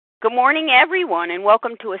Good morning, everyone, and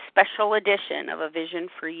welcome to a special edition of A Vision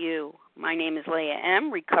for You. My name is Leah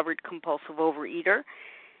M., recovered compulsive overeater,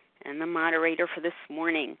 and the moderator for this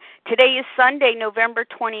morning. Today is Sunday, November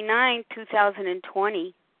 29,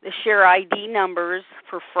 2020. The share ID numbers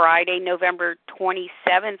for Friday, November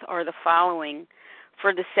 27th are the following.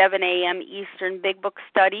 For the 7 a.m. Eastern Big Book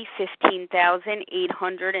Study,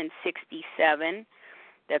 15,867.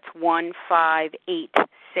 That's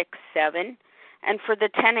 15867. And for the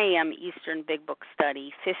 10 a.m. Eastern Big Book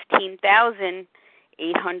Study,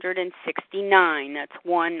 15,869. That's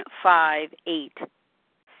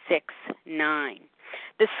 15869.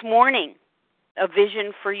 This morning, A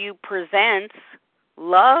Vision for You presents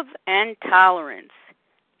Love and Tolerance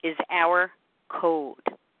is Our Code.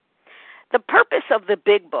 The purpose of the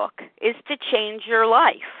Big Book is to change your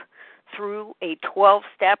life through a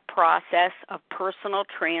 12-step process of personal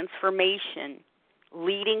transformation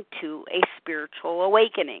leading to a spiritual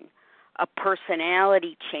awakening, a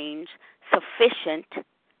personality change sufficient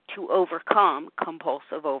to overcome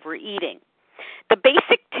compulsive overeating. The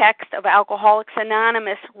basic text of Alcoholics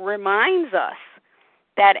Anonymous reminds us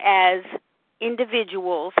that as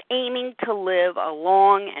individuals aiming to live a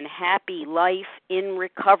long and happy life in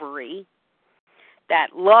recovery,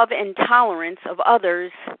 that love and tolerance of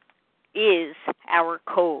others is our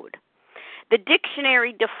code. The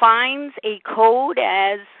dictionary defines a code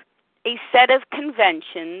as a set of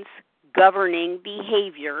conventions governing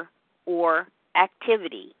behavior or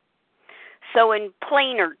activity. So in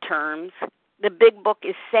plainer terms, the Big Book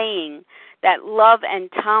is saying that love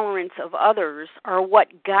and tolerance of others are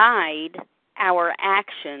what guide our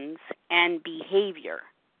actions and behavior.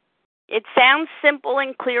 It sounds simple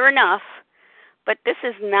and clear enough, but this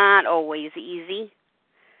is not always easy.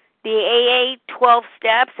 The AA 12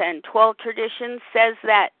 Steps and 12 Traditions says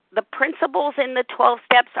that the principles in the 12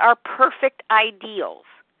 steps are perfect ideals.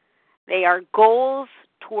 They are goals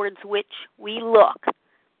towards which we look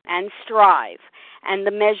and strive, and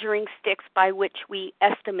the measuring sticks by which we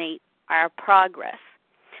estimate our progress.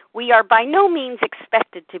 We are by no means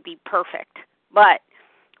expected to be perfect, but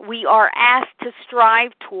we are asked to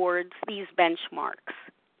strive towards these benchmarks.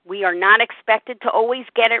 We are not expected to always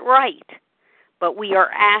get it right, but we are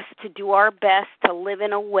asked to do our best to live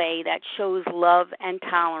in a way that shows love and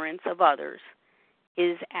tolerance of others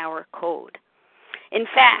is our code. In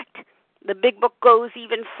fact, the Big Book goes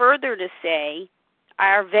even further to say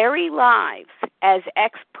our very lives as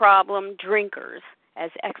ex-problem drinkers,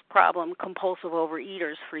 as ex-problem compulsive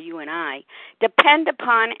overeaters for you and I, depend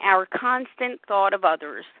upon our constant thought of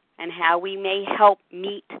others and how we may help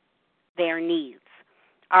meet their needs.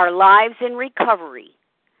 Our lives in recovery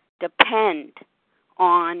depend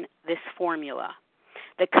on this formula.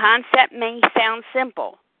 The concept may sound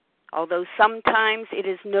simple, although sometimes it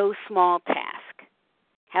is no small task.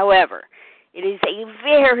 However, it is a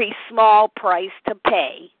very small price to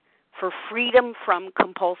pay for freedom from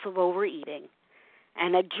compulsive overeating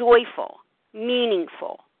and a joyful,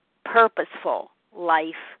 meaningful, purposeful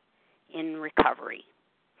life in recovery.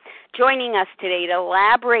 Joining us today to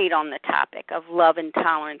elaborate on the topic of love and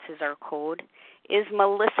tolerance is our code is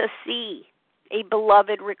Melissa C., a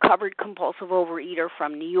beloved recovered compulsive overeater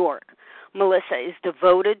from New York. Melissa is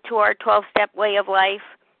devoted to our 12-step way of life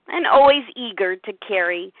and always eager to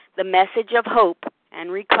carry the message of hope and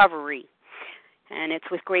recovery. And it's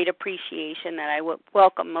with great appreciation that I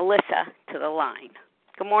welcome Melissa to the line.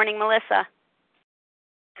 Good morning, Melissa.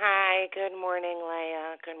 Hi, good morning,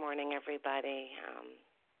 Leah. Good morning, everybody.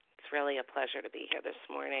 It's really a pleasure to be here this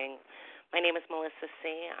morning. My name is Melissa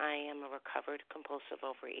C. I am a recovered compulsive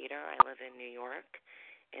overeater. I live in New York,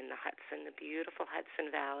 in the beautiful Hudson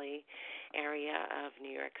Valley area of New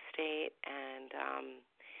York State. And,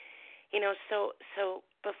 so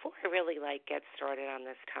before I really, get started on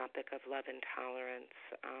this topic of love and tolerance,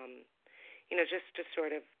 just to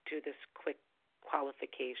sort of do this quick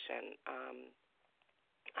qualification,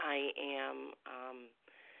 I am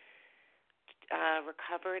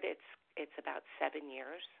recovered. It's about 7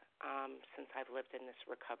 years. Since I've lived in this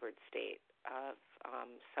recovered state of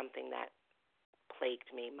something that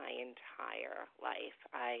plagued me my entire life.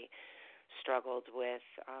 I struggled with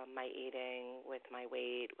my eating, with my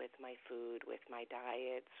weight, with my food, with my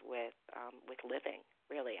diets, with living.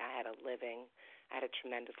 Really, I had a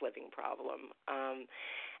tremendous living problem. And,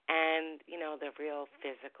 the real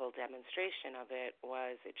physical demonstration of it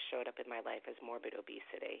showed up in my life as morbid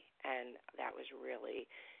obesity. And that was really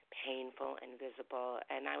painful and visible.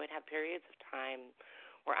 And I would have periods of time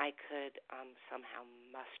where I could somehow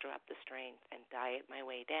muster up the strength and diet my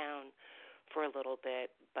way down for a little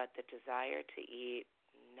bit, but the desire to eat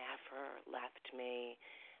never left me.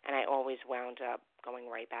 And I always wound up going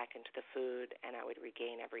right back into the food, and I would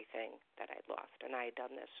regain everything that I'd lost. And I had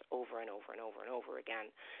done this over and over and over and over again.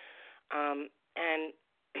 And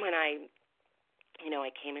when I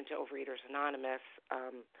came into Overeaters Anonymous,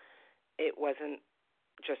 it wasn't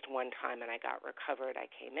just one time and I got recovered. I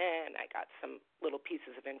came in, I got some little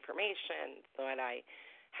pieces of information, thought I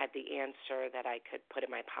had the answer that I could put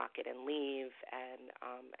in my pocket and leave,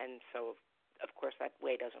 and so of course that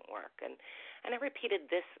way doesn't work. And I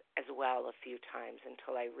repeated this as well a few times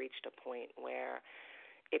until I reached a point where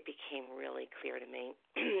it became really clear to me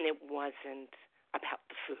it wasn't about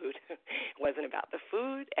the food. It wasn't about the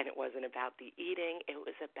food, and it wasn't about the eating. It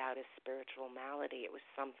was about a spiritual malady. It was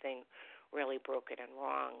something really broken and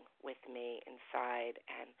wrong with me inside,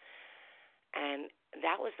 and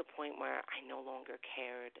that was the point where I no longer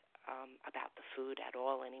cared about the food at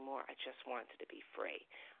all anymore. I just wanted to be free.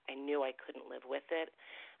 I knew I couldn't live with it,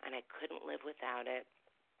 and I couldn't live without it.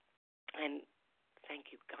 And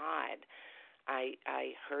thank you, God,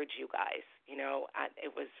 I heard you guys.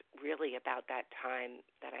 It was really about that time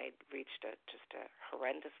that I reached just a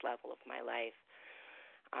horrendous level of my life.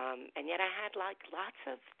 And yet I had lots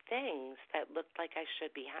of things that looked like I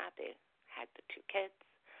should be happy. I had the 2 kids,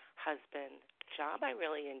 husband, job I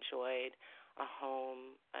really enjoyed, a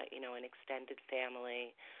home, an extended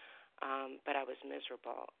family, but I was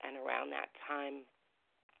miserable. And around that time,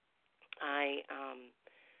 I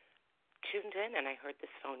tuned in and I heard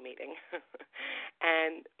this phone meeting.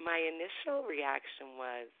 And my initial reaction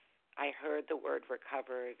was I heard the word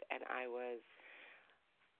recovered and I was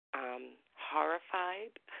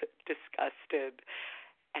horrified, disgusted,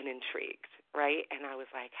 and intrigued, right? And I was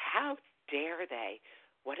like, how dare they?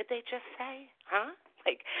 What did they just say? Huh?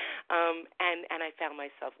 And I found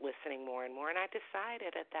myself listening more and more, and I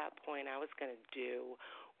decided at that point I was going to do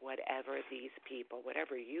whatever these people,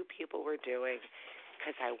 whatever you people were doing,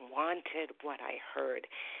 because I wanted what I heard.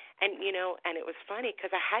 And it was funny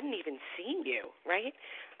because I hadn't even seen you, right?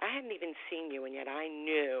 I hadn't even seen you, and yet I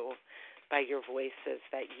knew by your voices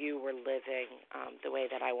that you were living the way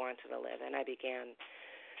that I wanted to live. And I began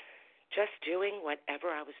just doing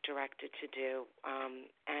whatever I was directed to do,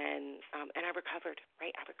 and I recovered,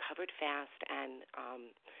 right? I recovered fast,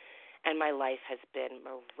 and my life has been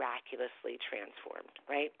miraculously transformed,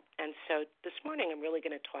 right? And so this morning I'm really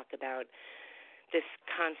going to talk about this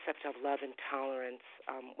concept of love and tolerance,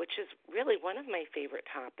 which is really one of my favorite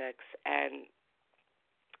topics, and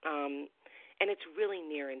it's really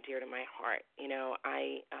near and dear to my heart.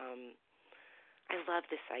 I love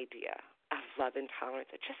this idea of love and tolerance.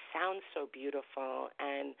 It just sounds so beautiful,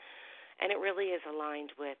 and it really is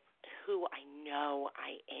aligned with who I know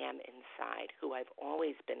I am inside, who I've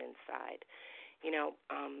always been inside.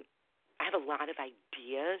 I have a lot of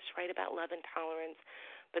ideas, right, about love and tolerance,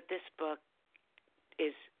 but this book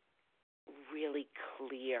is really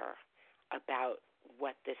clear about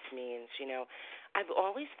what this means. I've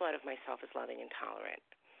always thought of myself as loving and tolerant,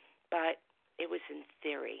 but it was in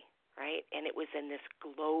theory, right? And it was in this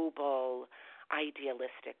global,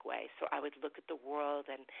 idealistic way. So I would look at the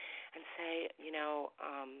world and say,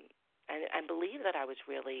 and believe that I was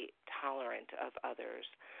really tolerant of others,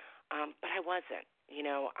 but I wasn't.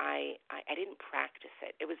 I didn't practice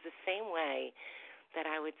it. It was the same way that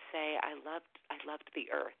I would say I loved the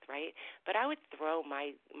earth, right? But I would throw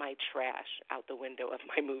my trash out the window of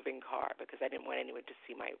my moving car because I didn't want anyone to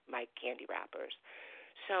see my candy wrappers.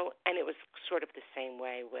 So, and it was sort of the same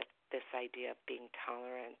way with this idea of being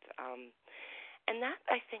tolerant. And that,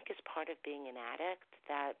 I think, is part of being an addict,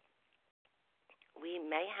 that we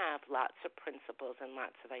may have lots of principles and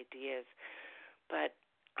lots of ideas, but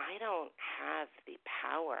I don't have the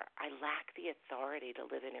power. I lack the authority to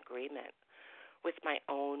live in agreement with my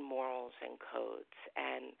own morals and codes,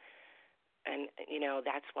 and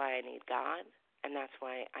that's why I need God, and that's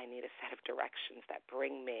why I need a set of directions that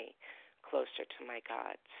bring me closer to my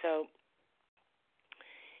God. So,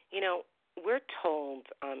 we're told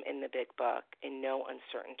in the big book in no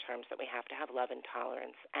uncertain terms that we have to have love and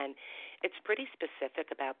tolerance, and it's pretty specific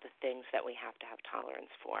about the things that we have to have tolerance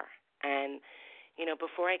for. And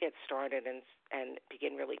before I get started and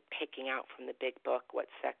begin really picking out from the big book what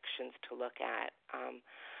sections to look at,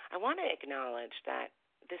 I want to acknowledge that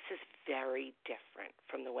this is very different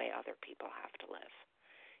from the way other people have to live.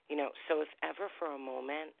 So if ever for a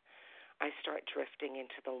moment I start drifting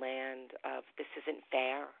into the land of this isn't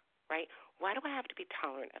fair, right? Why do I have to be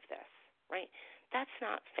tolerant of this, right? That's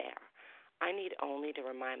not fair. I need only to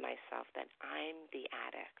remind myself that I'm the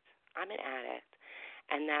addict. I'm an addict,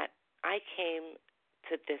 and that I came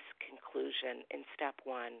to this conclusion in step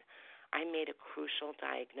 1. I made a crucial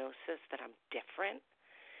diagnosis that I'm different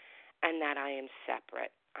and that I am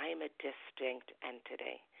separate. I am a distinct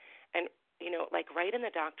entity. And, like right in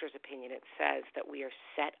the doctor's opinion, it says that we are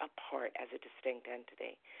set apart as a distinct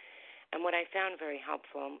entity. And what I found very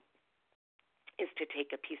helpful is to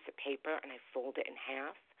take a piece of paper and I fold it in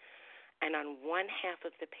half. And on one half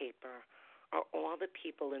of the paper are all the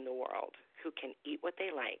people in the world who can eat what they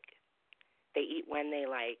like. They eat when they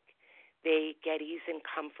like. They get ease and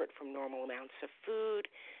comfort from normal amounts of food.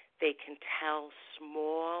 They can tell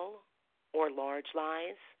small or large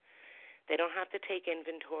lies. They don't have to take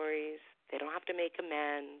inventories. They don't have to make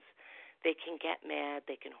amends. They can get mad.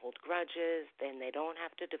 They can hold grudges. Then they don't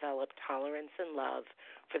have to develop tolerance and love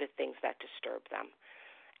for the things that disturb them.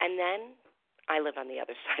 And then I live on the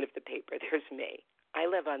other side of the paper. There's me. I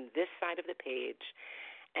live on this side of the page.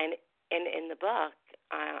 And in the book,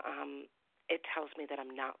 it tells me that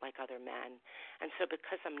I'm not like other men. And so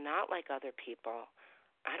because I'm not like other people,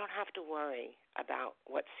 I don't have to worry about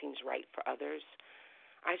what seems right for others.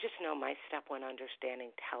 I just know my step one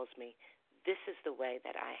understanding tells me this is the way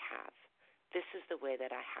that I have. This is the way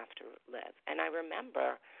that I have to live. And I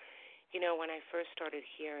remember, when I first started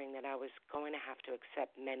hearing that I was going to have to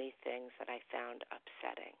accept many things that I found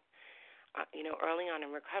upsetting. Early on in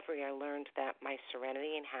recovery, I learned that my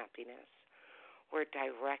serenity and happiness were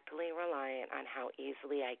directly reliant on how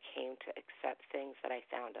easily I came to accept things that I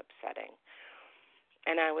found upsetting.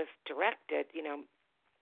 And I was directed,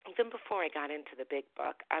 even before I got into the big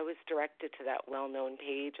book, I was directed to that well-known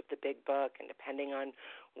page of the big book, and depending on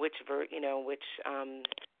which edition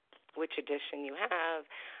you have,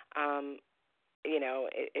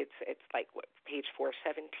 it's like page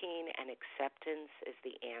 417, and acceptance is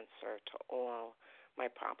the answer to all my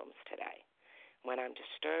problems today. When I'm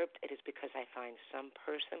disturbed, it is because I find some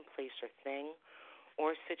person, place, or thing,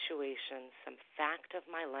 or situation, some fact of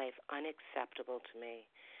my life unacceptable to me,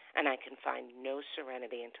 and I can find no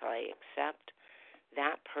serenity until I accept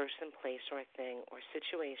that person, place, or thing, or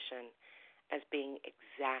situation as being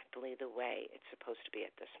exactly the way it's supposed to be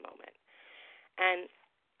at this moment. And,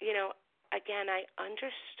 again, I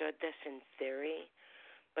understood this in theory,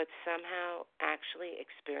 but somehow actually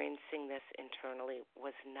experiencing this internally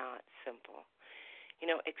was not simple.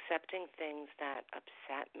 Accepting things that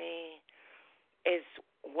upset me is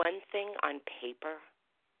one thing on paper,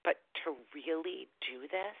 but to really do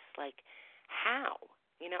this, like, how?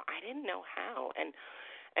 I didn't know how. And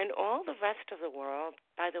all the rest of the world,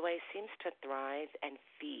 by the way, seems to thrive and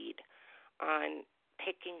feed on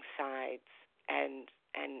picking sides and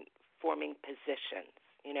forming positions,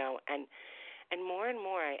 and more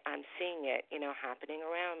I'm seeing it, happening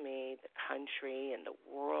around me, the country and the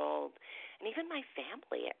world, and even my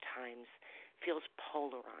family at times feels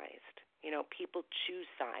polarized. People choose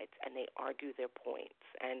sides and they argue their points,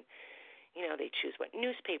 and they choose what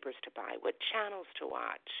newspapers to buy, what channels to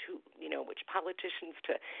watch, which politicians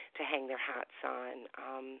to hang their hats on.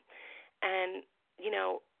 And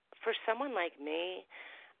for someone like me,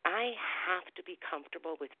 I have to be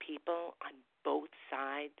comfortable with people on both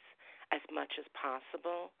sides as much as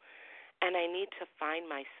possible, and I need to find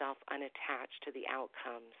myself unattached to the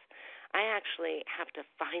outcomes. I actually have to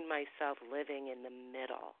find myself living in the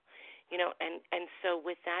middle, and so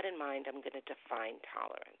with that in mind, I'm going to define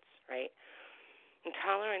tolerance, right? And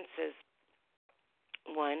tolerance is,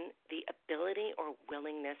 one, the ability or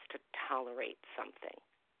willingness to tolerate something,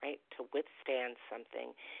 right, to withstand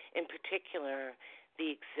something, in particular,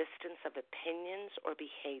 the existence of opinions or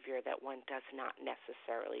behavior that one does not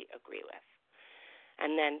necessarily agree with.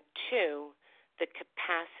 And then, two, the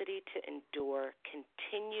capacity to endure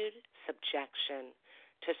continued subjection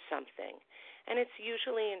to something. And it's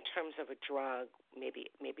usually in terms of a drug, maybe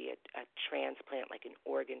a transplant, like an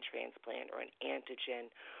organ transplant or an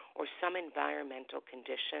antigen, or some environmental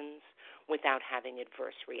conditions without having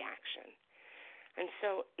adverse reaction. And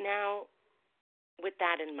so now, with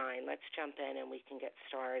that in mind, let's jump in and we can get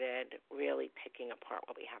started really picking apart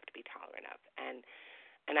what we have to be tolerant of. And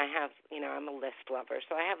I have, I'm a list lover,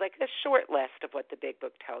 so I have like a short list of what the big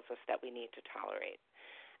book tells us that we need to tolerate.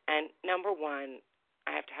 And number one,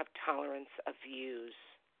 I have to have tolerance of views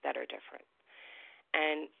that are different.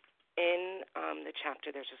 And in the chapter,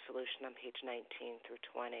 there's a solution on page 19 through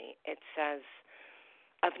 20. It says,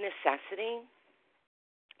 of necessity,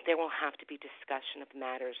 there will have to be discussion of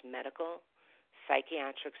matters medical,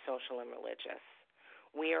 psychiatric, social, and religious.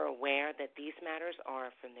 We are aware that these matters are,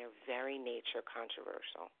 from their very nature,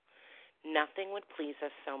 controversial. Nothing would please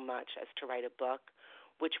us so much as to write a book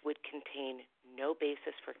which would contain no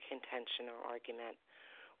basis for contention or argument.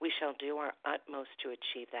 We shall do our utmost to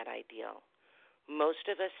achieve that ideal. Most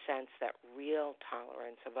of us sense that real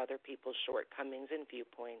tolerance of other people's shortcomings and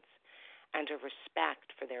viewpoints and a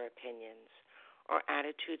respect for their opinions or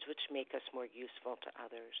attitudes which make us more useful to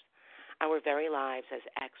others. Our very lives as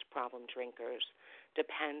ex-problem drinkers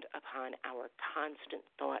depend upon our constant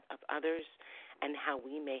thought of others and how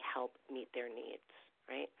we may help meet their needs,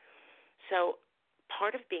 right? So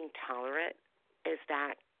part of being tolerant is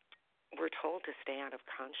that we're told to stay out of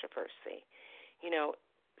controversy,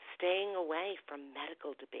 staying away from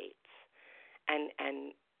medical debates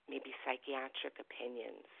and maybe psychiatric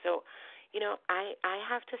opinions. So, I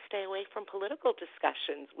have to stay away from political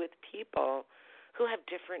discussions with people who have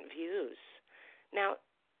different views. Now,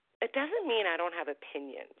 it doesn't mean I don't have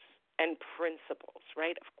opinions and principles,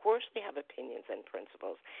 right? Of course we have opinions and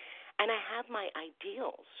principles. And I have my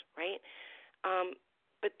ideals, right?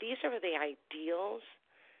 But these are the ideals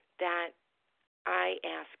that I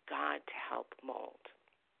ask God to help mold.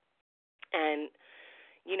 And,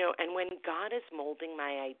 and when God is molding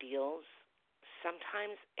my ideals,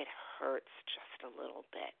 sometimes it hurts just a little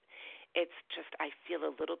bit. It's just, I feel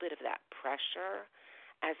a little bit of that pressure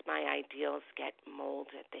as my ideals get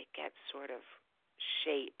molded. They get sort of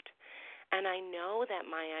shaped. And I know that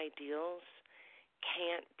my ideals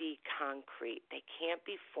can't be concrete. They can't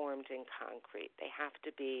be formed in concrete. They have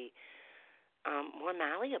to be more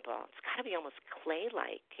malleable. It's got to be almost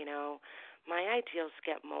clay-like, My ideals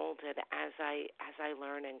get molded as I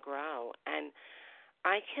learn and grow, and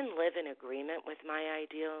I can live in agreement with my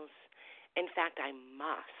ideals. In fact, I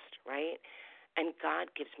must, right? And God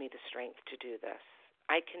gives me the strength to do this.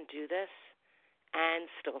 I can do this and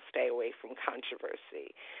still stay away from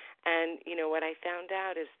controversy. And what I found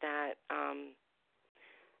out is that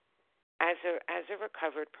as a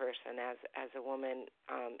recovered person, as a woman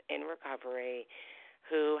in recovery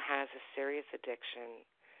who has a serious addiction,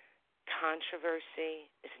 controversy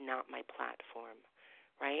is not my platform,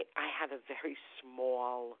 right? I have a very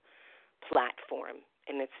small platform,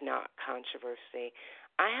 and it's not controversy.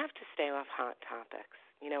 I have to stay off hot topics,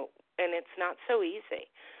 and it's not so easy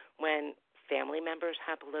when family members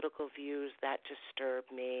have political views that disturb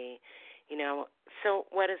me. So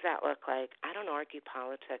what does that look like? I don't argue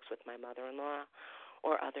politics with my mother-in-law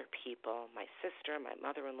or other people, my sister, my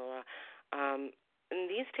mother-in-law. And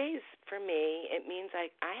these days, for me, it means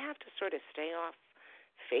I have to sort of stay off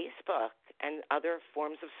Facebook and other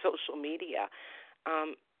forms of social media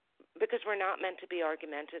because we're not meant to be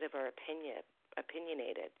argumentative or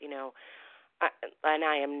opinionated. And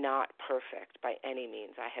I am not perfect by any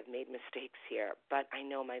means. I have made mistakes here, but I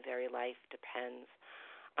know my very life depends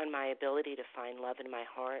on my ability to find love in my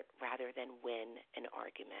heart rather than win an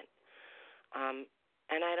argument.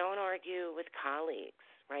 And I don't argue with colleagues,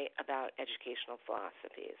 right, about educational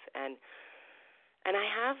philosophies. And I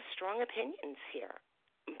have strong opinions here,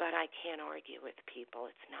 but I can't argue with people.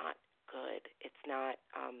 It's not good. It's not,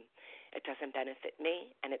 it doesn't benefit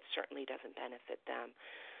me, and it certainly doesn't benefit them.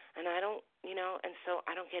 And I don't, and so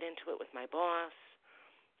I don't get into it with my boss,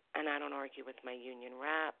 and I don't argue with my union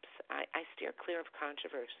reps. I steer clear of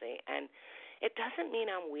controversy, and it doesn't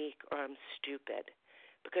mean I'm weak or I'm stupid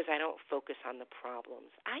because I don't focus on the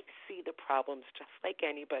problems. I see the problems just like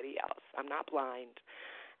anybody else. I'm not blind,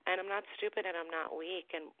 and I'm not stupid, and I'm not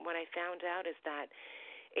weak. And what I found out is that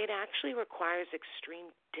it actually requires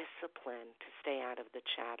extreme discipline to stay out of the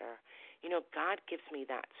chatter. God gives me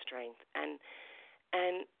that strength, and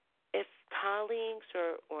if colleagues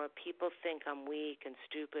or people think I'm weak and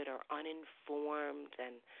stupid or uninformed,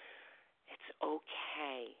 then it's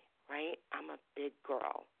okay, right? I'm a big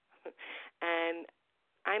girl. And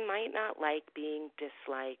I might not like being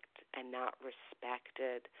disliked and not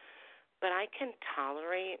respected, but I can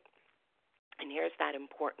tolerate, and here's that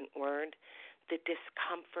important word, the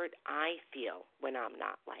discomfort I feel when I'm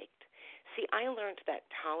not liked. See, I learned that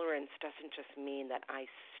tolerance doesn't just mean that I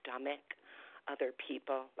stomach other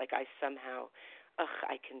people, like I somehow,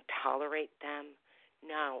 I can tolerate them.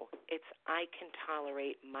 No, it's I can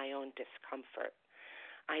tolerate my own discomfort.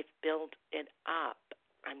 I've built it up.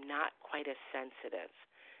 I'm not quite as sensitive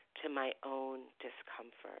to my own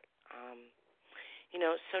discomfort.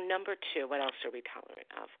 So number 2, what else are we tolerant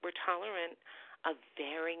of? We're tolerant of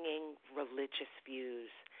varying religious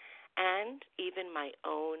views and even my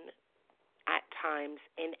own, at times,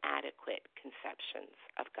 inadequate conceptions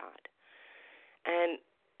of God. And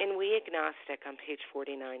in We Agnostic on page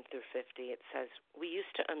 49 through 50, it says, we used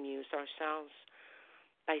to amuse ourselves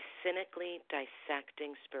by cynically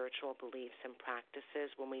dissecting spiritual beliefs and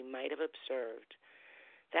practices when we might have observed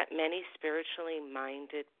that many spiritually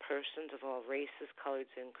minded persons of all races, colors,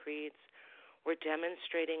 and creeds were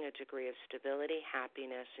demonstrating a degree of stability,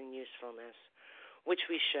 happiness, and usefulness, which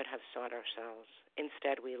we should have sought ourselves.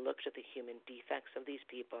 Instead, we looked at the human defects of these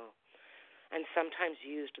people and sometimes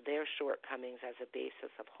used their shortcomings as a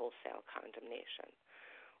basis of wholesale condemnation.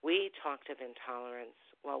 We talked of intolerance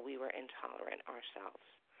while we were intolerant ourselves.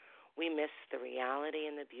 We missed the reality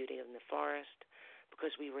and the beauty in the forest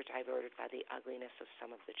because we were diverted by the ugliness of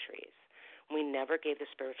some of the trees. We never gave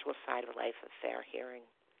the spiritual side of life a fair hearing.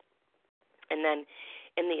 And then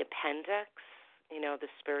in the appendix,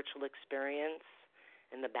 the spiritual experience,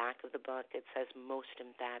 in the back of the book, it says most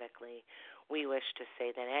emphatically, we wish to say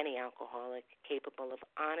that any alcoholic capable of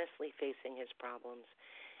honestly facing his problems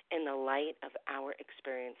in the light of our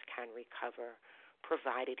experience can recover,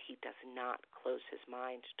 provided he does not close his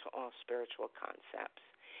mind to all spiritual concepts.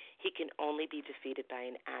 He can only be defeated by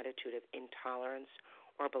an attitude of intolerance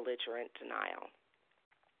or belligerent denial.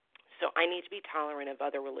 So I need to be tolerant of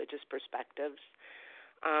other religious perspectives,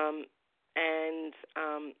 and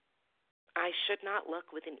I should not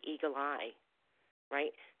look with an eagle eye,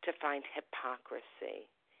 right, to find hypocrisy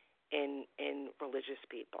in religious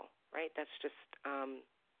people, right? That's just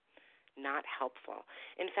not helpful.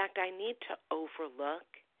 In fact, I need to overlook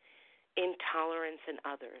intolerance in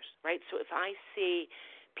others, right? So if I see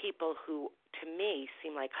people who, to me,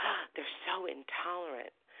 seem like, they're so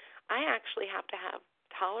intolerant, I actually have to have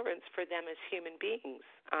tolerance for them as human beings.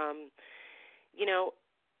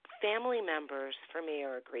 Family members, for me,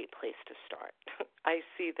 are a great place to start. I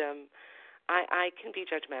see them, I can be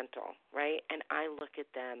judgmental, right? And I look at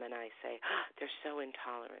them and I say, they're so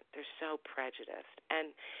intolerant, they're so prejudiced.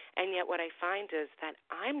 And yet what I find is that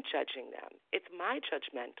I'm judging them. It's my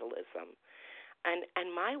judgmentalism. And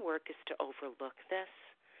my work is to overlook this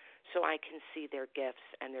so I can see their gifts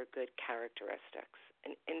and their good characteristics.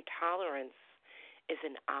 And intolerance is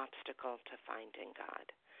an obstacle to finding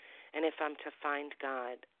God. And if I'm to find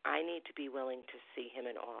God, I need to be willing to see him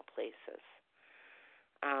in all places.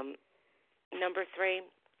 Number 3,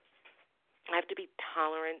 I have to be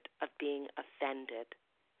tolerant of being offended.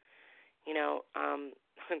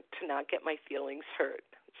 To not get my feelings hurt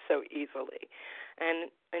so easily. And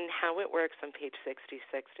how it works on page 66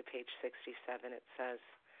 to page 67, it says,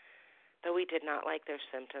 though we did not like their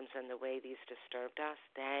symptoms and the way these disturbed us,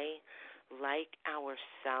 they, like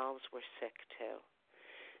ourselves, were sick too.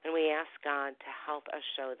 And we ask God to help us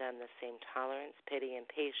show them the same tolerance, pity, and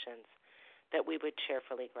patience that we would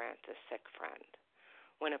cheerfully grant a sick friend.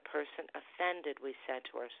 When a person offended, we said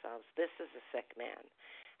to ourselves, this is a sick man.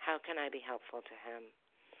 How can I be helpful to him?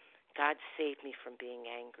 God save me from being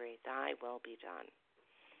angry. Thy will be done.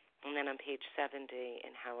 And then on page 70,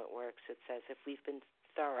 in how it works, it says, if we've been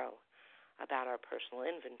thorough about our personal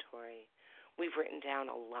inventory, we've written down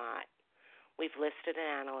a lot. We've listed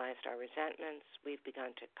and analyzed our resentments. We've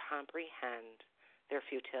begun to comprehend their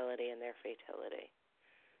futility and their fatality.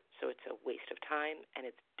 So it's a waste of time, and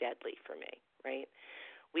it's deadly for me, right?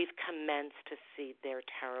 We've commenced to see their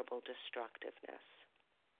terrible destructiveness.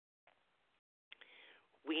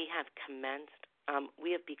 We have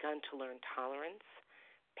begun to learn tolerance,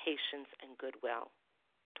 patience, and goodwill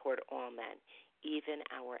toward all men, even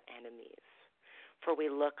our enemies. For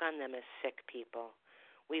we look on them as sick people.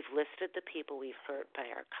 We've listed the people we've hurt by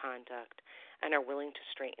our conduct and are willing to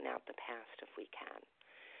straighten out the past if we can.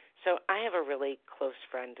 So I have a really close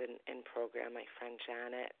friend in program, my friend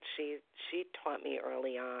Janet. She taught me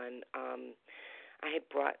early on. I had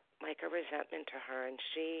brought like a resentment to her, and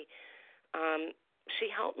she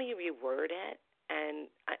helped me reword it and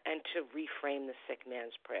to reframe the sick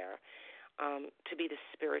man's prayer to be the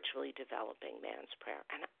spiritually developing man's prayer.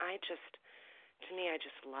 And to me, I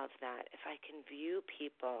just love that. If I can view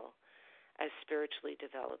people as spiritually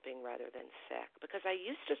developing rather than sick, because I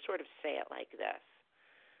used to sort of say it like this.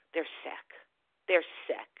 They're sick. They're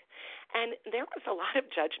sick. And there was a lot of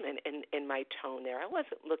judgment in my tone there. I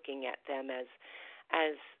wasn't looking at them as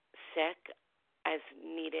sick, as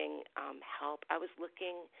needing help. I was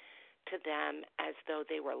looking to them as though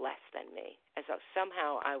they were less than me, as though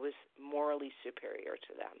somehow I was morally superior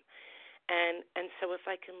to them. And so if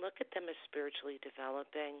I can look at them as spiritually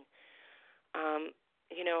developing,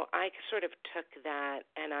 I sort of took that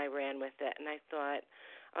and I ran with it. And I thought,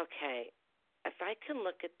 okay, if I can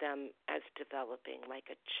look at them as developing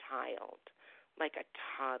like a child, like a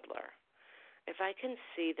toddler, if I can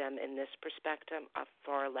see them in this perspective, I'm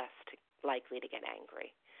far less likely to get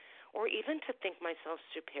angry or even to think myself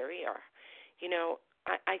superior.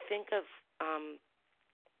 I think of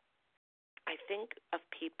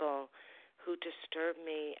people who disturb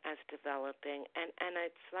me as developing, and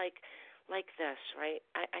it's like this, right?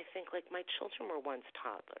 I think like my children were once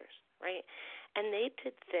toddlers, right? And they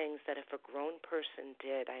did things that if a grown person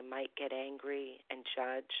did, I might get angry and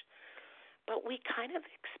judge. But we kind of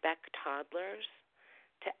expect toddlers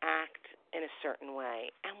to act in a certain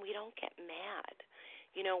way, and we don't get mad.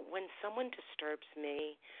 You know, when someone disturbs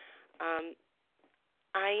me, um,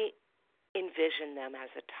 I envision them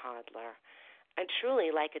as a toddler and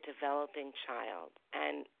truly like a developing child.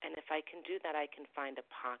 And if I can do that, I can find a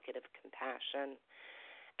pocket of compassion,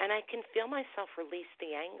 and I can feel myself release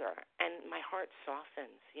the anger, and my heart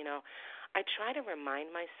softens. You know, I try to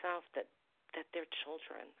remind myself that they're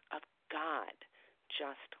children of God,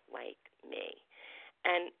 just like me,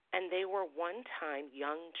 and they were one time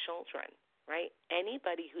young children, right?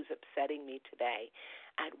 Anybody who's upsetting me today,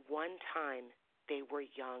 at one time they were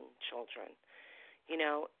young children, you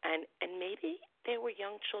know, and maybe they were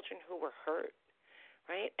young children who were hurt,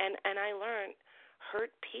 right? And I learned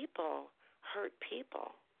hurt people hurt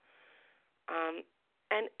people. Um,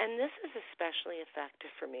 and this is especially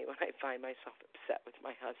effective for me when I find myself upset with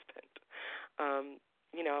my husband.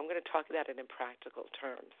 You know, I'm going to talk about it in practical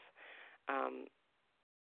terms. Um,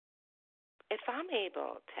 if I'm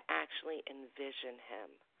able to actually envision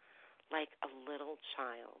him like a little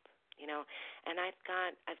child, you know, and I've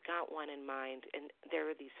got one in mind, and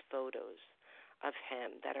there are these photos of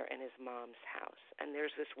him that are in his mom's house, and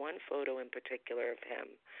there's this one photo in particular of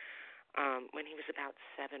him when he was about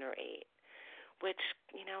 7 or 8, which,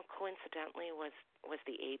 you know, coincidentally was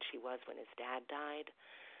the age he was when his dad died.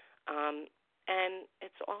 And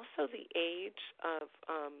it's also the age of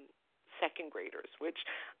second graders, which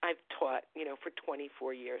I've taught, you know, for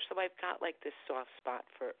 24 years. So I've got like this soft spot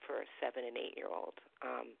for a 7 and 8 year old.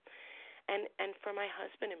 And for my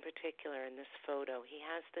husband in particular, in this photo, he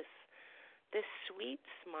has this sweet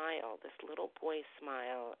smile, this little boy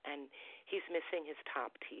smile, and he's missing his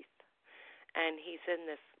top teeth. And he's in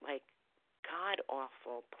this like god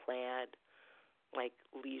awful plaid like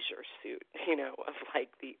leisure suit, you know, of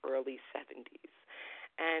like the early 70s.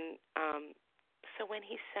 And so when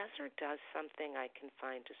he says or does something I can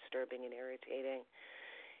find disturbing and irritating,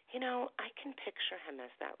 you know, I can picture him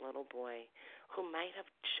as that little boy who might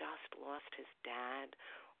have just lost his dad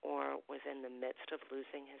or was in the midst of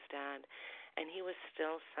losing his dad, and he was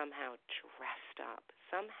still somehow dressed up.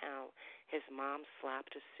 Somehow his mom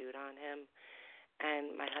slapped a suit on him,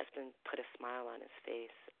 and my husband put a smile on his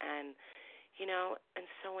face. And you know, and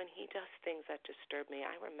so when he does things that disturb me,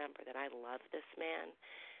 I remember that I love this man,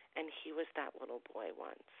 and he was that little boy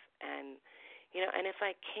once. And, you know, and if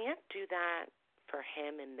I can't do that for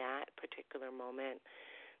him in that particular moment,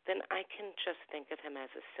 then I can just think of him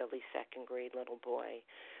as a silly second grade little boy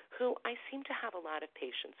who I seem to have a lot of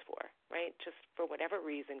patience for, right? Just for whatever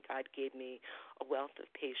reason, God gave me a wealth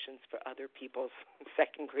of patience for other people's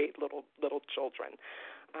second grade little children.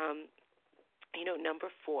 You know, number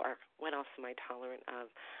 4, what else am I tolerant of?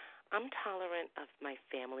 I'm tolerant of my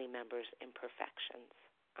family members' imperfections.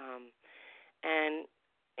 And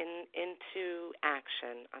into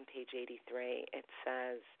action on page 83, it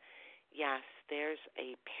says, yes, there's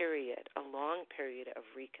a long period of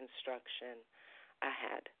reconstruction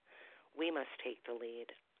ahead. We must take the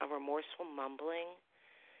lead. A remorseful mumbling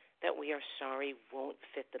that we are sorry won't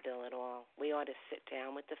fit the bill at all. We ought to sit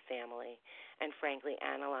down with the family and frankly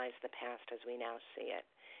analyze the past as we now see it,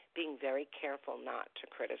 being very careful not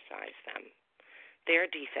to criticize them. Their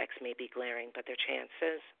defects may be glaring, but their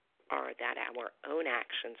chances are that our own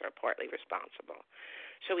actions are partly responsible.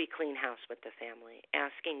 So we clean house with the family,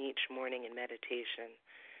 asking each morning in meditation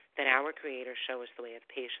that our Creator show us the way of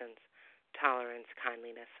patience, tolerance,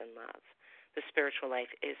 kindliness, and love. The spiritual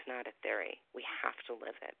life is not a theory. We have to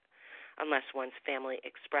live it. Unless one's family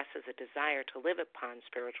expresses a desire to live upon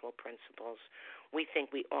spiritual principles, we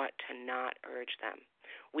think we ought to not urge them.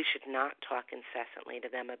 We should not talk incessantly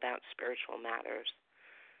to them about spiritual matters.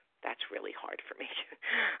 That's really hard for me.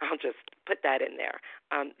 I'll just put that in there.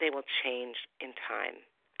 They will change in time.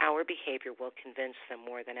 Our behavior will convince them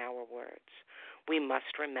more than our words. We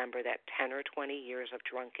must remember that 10 or 20 years of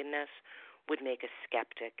drunkenness would make a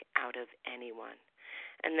skeptic out of anyone.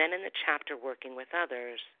 And then in the chapter Working with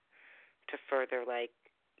Others, to further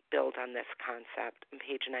build on this concept, on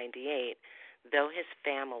page 98, though his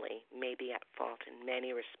family may be at fault in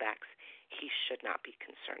many respects, he should not be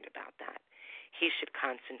concerned about that. He should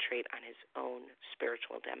concentrate on his own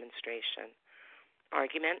spiritual demonstration.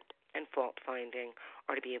 Argument and fault finding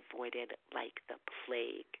are to be avoided like the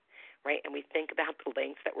plague, right? And we think about the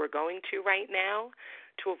lengths that we're going to right now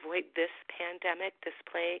to avoid this pandemic, this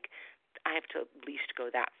plague. I have to at least go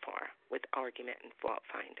that far with argument and fault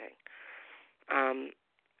finding.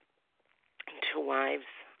 To wives,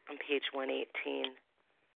 on page 118,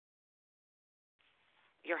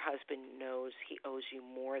 your husband knows he owes you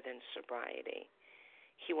more than sobriety.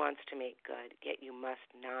 He wants to make good, yet you must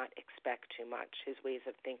not expect too much. His ways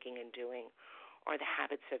of thinking and doing are the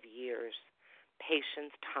habits of years.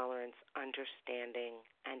 Patience, tolerance, understanding,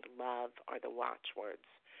 and love are the watchwords.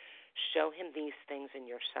 Show him these things in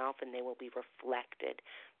yourself, and they will be reflected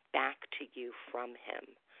back to you from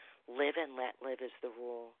him. Live and let live is the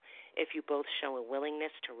rule. If you both show a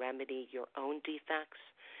willingness to remedy your own defects,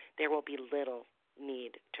 there will be little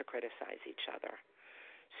need to criticize each other.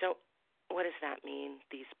 So what does that mean,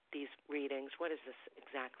 these readings? What does this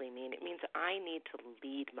exactly mean? It means I need to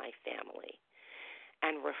lead my family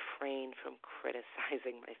and refrain from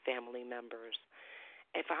criticizing my family members.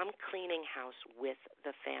 If I'm cleaning house with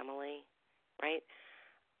the family, right,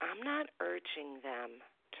 I'm not urging them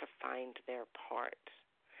to find their part.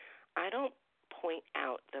 I don't point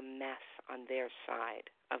out the mess on their side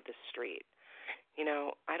of the street.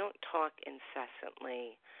 I don't talk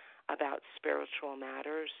incessantly about spiritual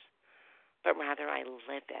matters, but rather I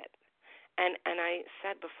live it. And I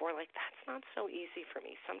said before, that's not so easy for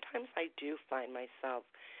me. Sometimes I do find myself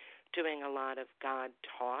doing a lot of God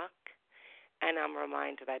talk, and I'm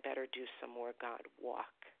reminded I better do some more God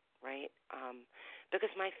walk, right?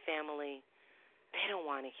 Because my family, they don't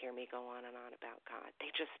want to hear me go on and on about God. They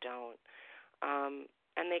just don't.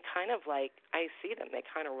 And they kind of I see them, they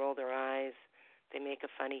kind of roll their eyes, they make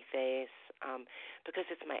a funny face, because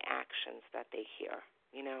it's my actions that they hear.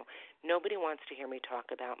 Nobody wants to hear me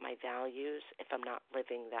talk about my values if I'm not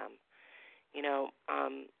living them.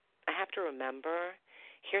 I have to remember,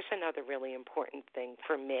 here's another really important thing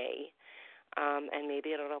for me, and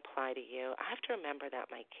maybe it'll apply to you. I have to remember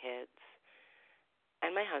that my kids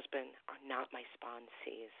and my husband are not my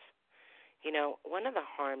sponsees. One of the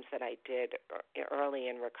harms that I did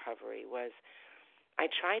early in recovery was I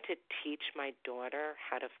tried to teach my daughter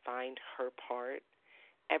how to find her part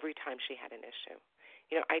every time she had an issue.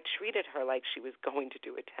 I treated her like she was going to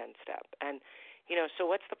do a 10-step. And, so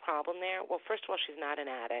what's the problem there? Well, first of all, she's not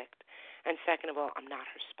an addict. And second of all, I'm not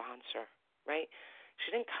her sponsor, right?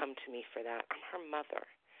 She didn't come to me for that. I'm her mother.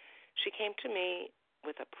 She came to me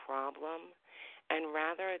with a problem, and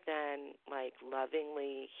rather than,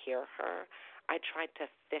 lovingly hear her, I tried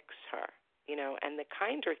to fix her, and the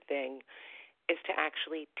kinder thing is to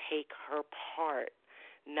actually take her part,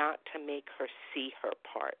 not to make her see her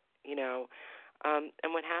part,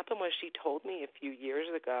 And what happened was she told me a few years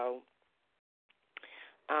ago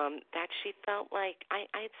that she felt like, I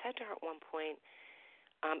had said to her at one point,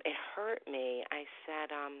 it hurt me. I said,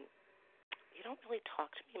 you don't really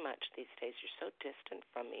talk to me much these days. You're so distant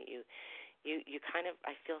from me. You kind of,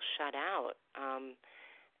 I feel shut out.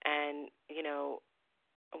 And,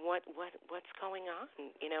 what's going on?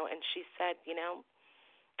 And she said,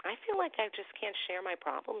 I feel like I just can't share my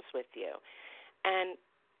problems with you. And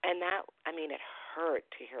that, it hurt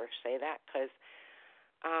to hear her say that because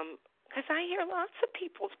I hear lots of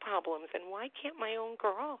people's problems, and why can't my own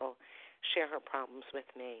girl share her problems with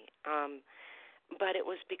me? But it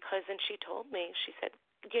was because, and she told me, she said,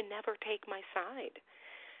 you never take my side.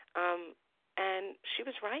 And she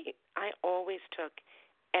was right. I always took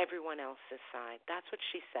everyone else's side. That's what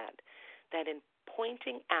she said, that in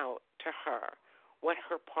pointing out to her what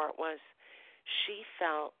her part was, she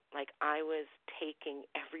felt like I was taking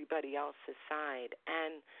everybody else's side.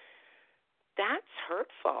 And that's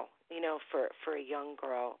hurtful, for a young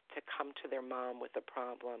girl to come to their mom with a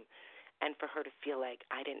problem and for her to feel like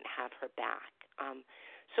I didn't have her back.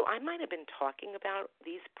 So I might have been talking about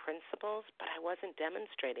these principles, but I wasn't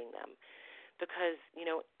demonstrating them because,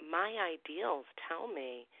 my ideals tell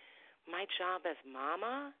me my job as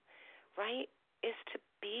mama, right, is to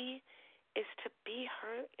be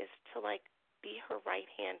her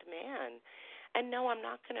right-hand man. And no, I'm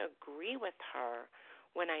not going to agree with her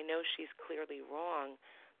when I know she's clearly wrong,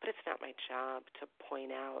 but it's not my job to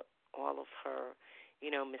point out all of her,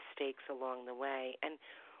 mistakes along the way. And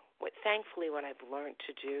thankfully, what I've learned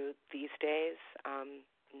to do these days,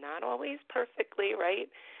 not always perfectly,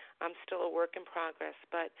 right? I'm still a work in progress,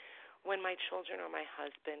 but when my children or my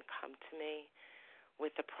husband come to me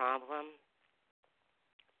with a problem,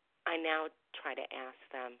 I now try to ask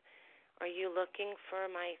them, are you looking for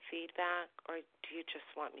my feedback, or do you just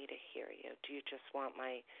want me to hear you? Do you just want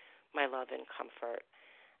my love and comfort?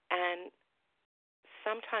 And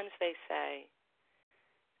sometimes they say,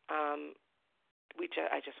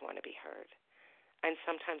 I just want to be heard. And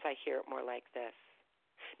sometimes I hear it more like this.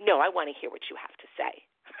 No, I want to hear what you have to say.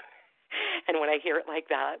 And when I hear it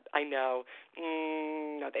like that, I know,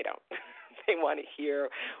 no, they don't. They want to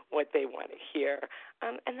hear what they want to hear.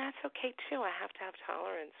 And that's okay, too. I have to have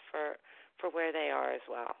tolerance for where they are as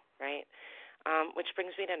well, right? Which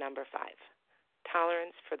brings me to number 5,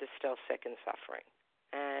 tolerance for the still sick and suffering.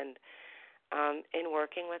 And in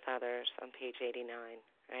working with others on page 89,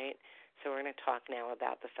 right, So we're going to talk now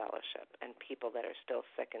about the fellowship and people that are still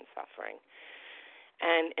sick and suffering.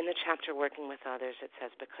 And in the chapter Working with Others, it says,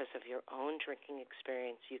 because of your own drinking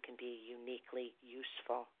experience, you can be uniquely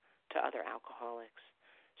useful to other alcoholics.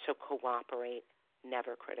 So cooperate,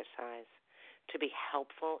 never criticize. To be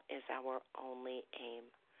helpful is our only aim.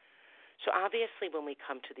 So obviously when we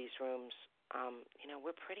come to these rooms,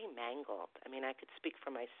 we're pretty mangled. I mean, I could speak for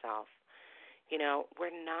myself.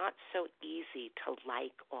 We're not so easy to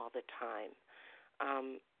like all the time.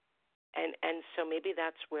 And so maybe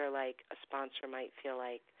that's where, like, a sponsor might feel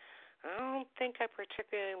like, I don't think I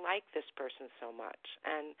particularly like this person so much.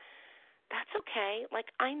 And that's okay. Like,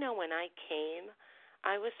 I know when I came,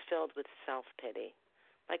 I was filled with self-pity.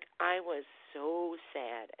 Like, I was so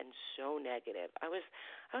sad and so negative. I was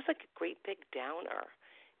like a great big downer,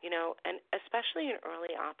 and especially in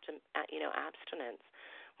early abstinence.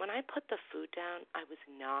 When I put the food down, I was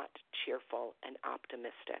not cheerful and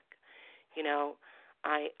optimistic.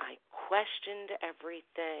 I questioned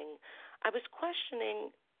everything. I was questioning,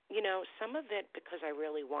 some of it because I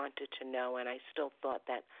really wanted to know, and I still thought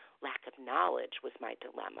that lack of knowledge was my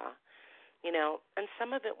dilemma, and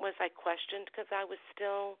some of it was I questioned because I was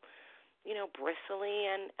still, bristly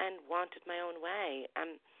and wanted my own way.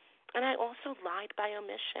 And I also lied by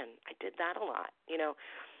omission. I did that a lot,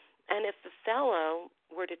 And if the fellow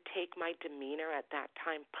were to take my demeanor at that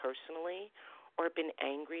time personally or been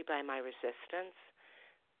angry by my resistance,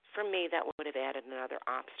 for me that would have added another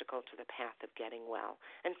obstacle to the path of getting well.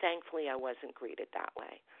 And thankfully I wasn't greeted that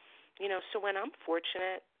way. So when I'm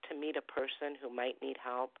fortunate to meet a person who might need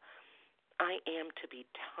help, I am to be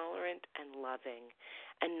tolerant and loving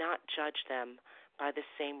and not judge them by the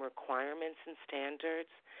same requirements and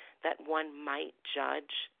standards that one might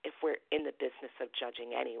judge if we're in the business of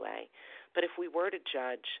judging anyway. But if we were to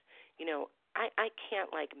judge, I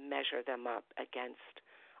can't measure them up against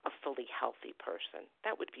a fully healthy person.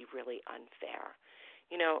 That would be really unfair.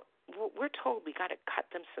 We're told we got to cut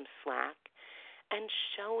them some slack and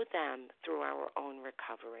show them through our own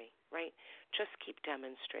recovery, right? Just keep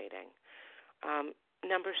demonstrating.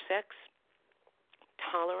 Number 6,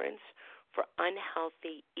 tolerance for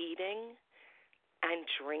unhealthy eating and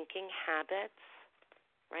drinking habits,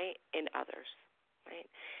 right, in others, right?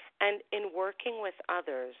 And in Working with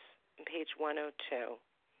Others, on page 102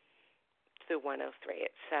 through 103,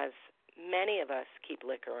 it says, many of us keep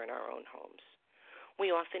liquor in our own homes.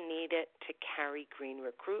 We often need it to carry green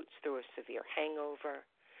recruits through a severe hangover.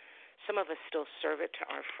 Some of us still serve it to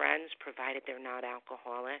our friends, provided they're not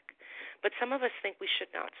alcoholic. But some of us think we should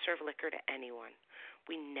not serve liquor to anyone.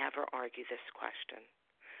 We never argue this question.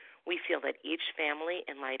 We feel that each family,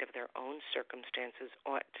 in light of their own circumstances,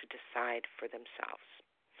 ought to decide for themselves.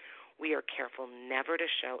 We are careful never to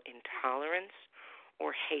show intolerance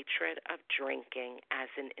or hatred of drinking as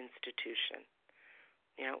an institution.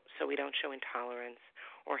 So we don't show intolerance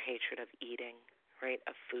or hatred of eating, right,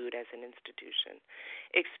 of food as an institution.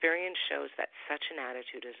 Experience shows that such an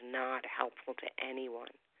attitude is not helpful to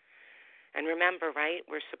anyone. And remember, right,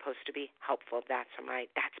 we're supposed to be helpful. That's my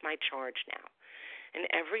charge now. And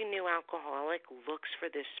every new alcoholic looks for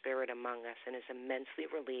this spirit among us and is immensely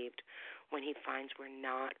relieved when he finds we're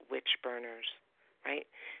not witch burners, right?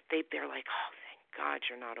 They're like, oh, thank God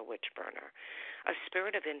you're not a witch burner. A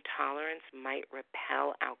spirit of intolerance might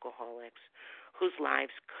repel alcoholics whose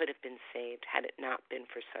lives could have been saved had it not been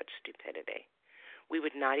for such stupidity. We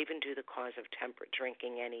would not even do the cause of temperate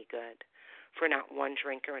drinking any good, for not one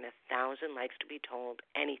drinker in 1,000 likes to be told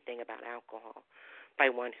anything about alcohol by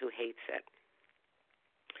one who hates it.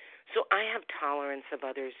 So I have tolerance of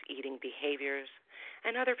others' eating behaviors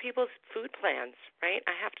and other people's food plans, right?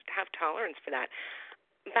 I have to have tolerance for that.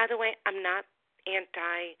 By the way, I'm not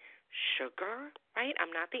anti-sugar, right?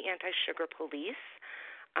 I'm not the anti-sugar police.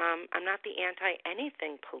 I'm not the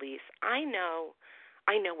anti-anything police. I know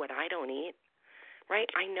what I don't eat, right?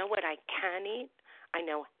 I know what I can eat. I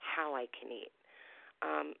know how I can eat.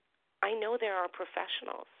 I know there are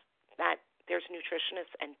professionals, that there's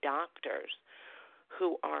nutritionists and doctors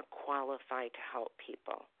who are qualified to help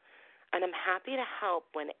people. And I'm happy to help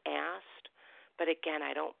when asked, but again,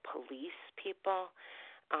 I don't police people.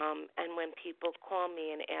 And when people call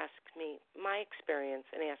me and ask me my experience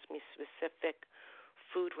and ask me specific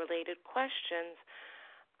food-related questions,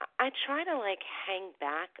 I try to hang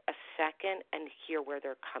back a second and hear where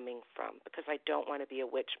they're coming from, because I don't want to be a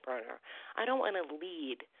witch burner. I don't want to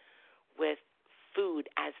lead with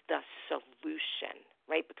food as the solution,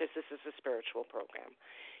 right? Because this is a spiritual program,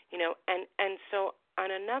 and so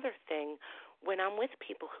on another thing, when I'm with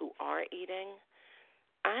people who are eating,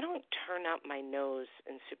 I don't turn up my nose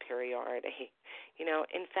in superiority.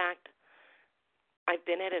 In fact, I've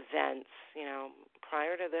been at events,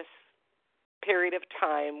 prior to this period of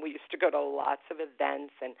time. We used to go to lots of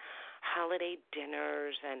events and holiday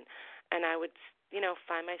dinners, and I would,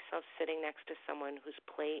 find myself sitting next to someone whose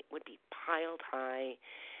plate would be piled high,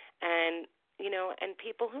 and and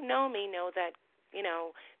people who know me know that,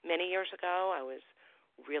 many years ago I was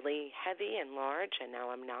really heavy and large, and now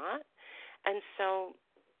I'm not. And so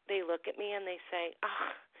they look at me and they say,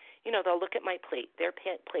 "Oh," they'll look at my plate. Their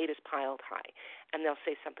plate is piled high, and they'll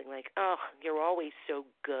say something like, "Oh, you're always so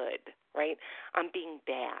good," right? I'm being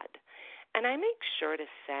bad, and I make sure to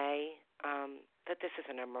say that this is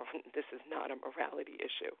not a morality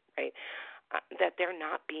issue, right? That they're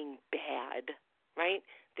not being bad, right?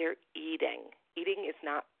 They're eating. Eating is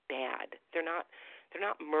not bad. They're not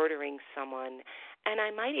murdering someone. And I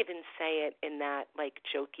might even say it in that like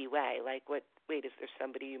jokey way, like, "What? Wait, is there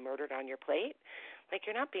somebody you murdered on your plate?" Like,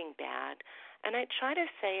 you're not being bad. And I try to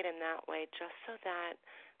say it in that way just so that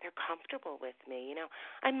they're comfortable with me.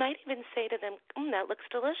 I might even say to them, "That looks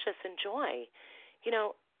delicious. Enjoy."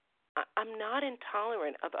 I'm not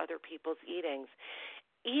intolerant of other people's eatings,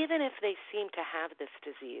 even if they seem to have this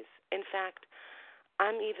disease. In fact,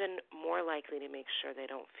 I'm even more likely to make sure they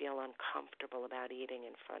don't feel uncomfortable about eating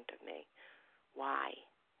in front of me. Why?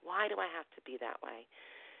 Why do I have to be that way?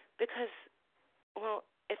 Because, well,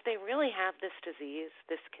 if they really have this disease,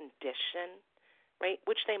 this condition, right,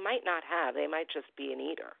 which they might not have, they might just be an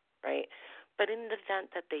eater, right? But in the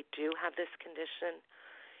event that they do have this condition,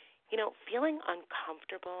 feeling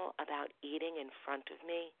uncomfortable about eating in front of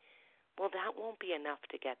me, well, that won't be enough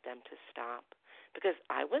to get them to stop. Because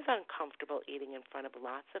I was uncomfortable eating in front of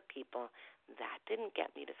lots of people. That didn't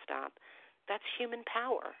get me to stop. That's human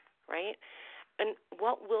power, right? And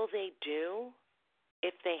what will they do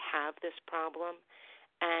if they have this problem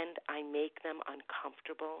and I make them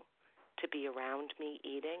uncomfortable to be around me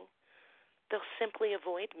eating? They'll simply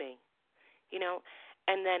avoid me,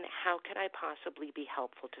 and then how can I possibly be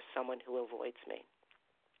helpful to someone who avoids me?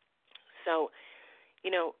 So,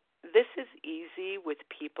 this is easy with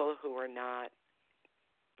people who are not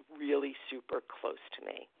really super close to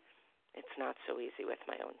me. It's not so easy with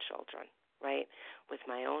my own children, right? With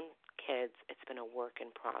my own kids, it's been a work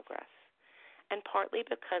in progress. And partly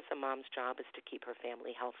because a mom's job is to keep her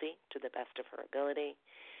family healthy to the best of her ability,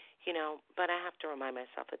 but I have to remind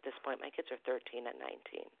myself at this point, my kids are 13 and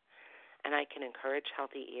 19, and I can encourage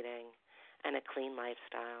healthy eating and a clean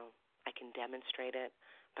lifestyle. I can demonstrate it,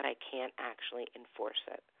 but I can't actually enforce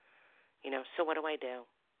it. So what do I do,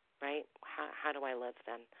 right? How do I live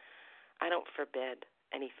then? I don't forbid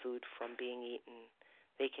any food from being eaten.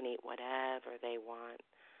 They can eat whatever they want,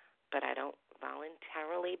 but I don't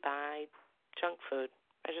voluntarily buy junk food.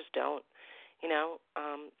 I just don't.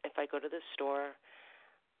 If I go to the store,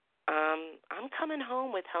 I'm coming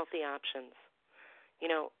home with healthy options,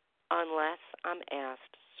 unless I'm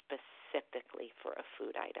asked specifically for a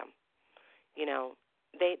food item.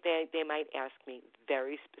 They might ask me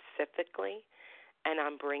very specifically, and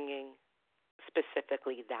I'm bringing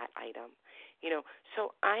specifically that item.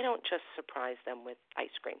 So I don't just surprise them with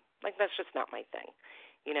ice cream. Like, that's just not my thing.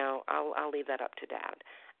 I'll leave that up to Dad.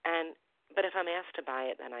 But if I'm asked to buy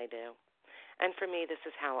it, then I do. And for me, this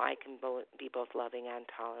is how I can be both loving and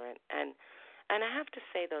tolerant. And I have to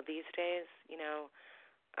say, though, these days,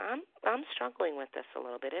 I'm struggling with this a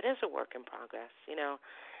little bit. It is a work in progress.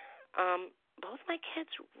 Both my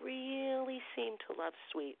kids really seem to love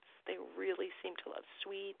sweets. They really seem to love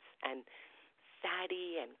sweets and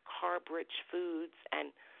fatty and carb-rich foods,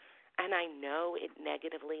 and I know it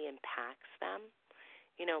negatively impacts them.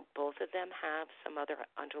 Both of them have some other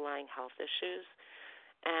underlying health issues,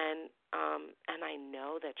 and I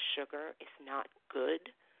know that sugar is not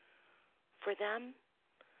good for them.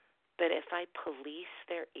 But if I police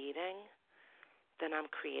their eating, then I'm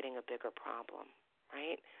creating a bigger problem,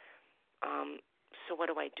 right? So what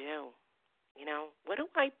do I do? What do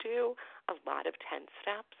I do? A lot of 10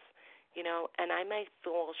 steps, and I may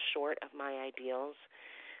fall short of my ideals.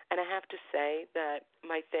 And I have to say that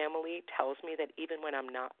my family tells me that even when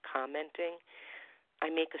I'm not commenting, I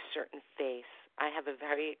make a certain face. I have a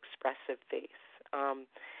very expressive face.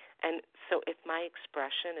 And so if my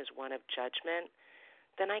expression is one of judgment,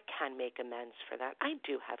 then I can make amends for that. I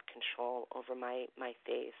do have control over my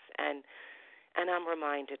face. And I'm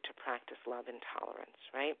reminded to practice love and tolerance,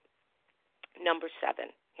 right? Number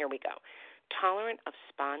 7, here we go. Tolerant of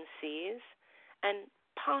sponsees and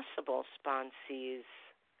possible sponsees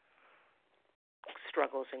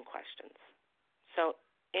struggles and questions. So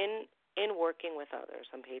in working with others,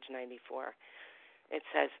 on page 94, it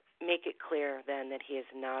says, make it clear then that he is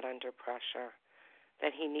not under pressure,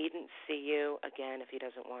 that he needn't see you again if he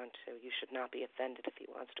doesn't want to. You should not be offended if he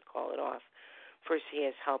wants to call it off. First, he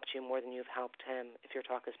has helped you more than you've helped him. If your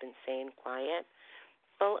talk has been sane, quiet,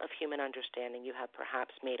 full of human understanding, you have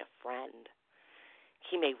perhaps made a friend.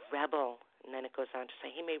 He may rebel, and then it goes on to say,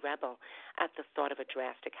 he may rebel at the thought of a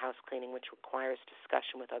drastic house cleaning which requires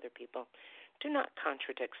discussion with other people. Do not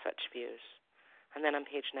contradict such views. And then on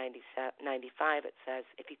page 95 it says,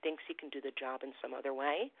 if he thinks he can do the job in some other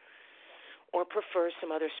way or prefers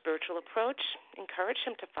some other spiritual approach, encourage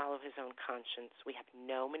him to follow his own conscience. We have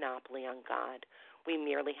no monopoly on God. We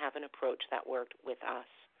merely have an approach that worked with us.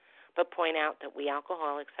 But point out that we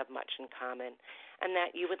alcoholics have much in common and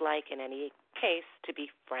that you would like, in any case, to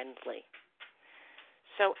be friendly.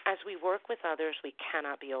 So as we work with others, we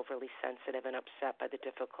cannot be overly sensitive and upset by the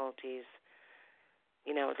difficulties,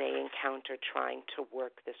 they encounter trying to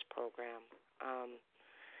work this program.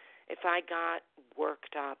 If I got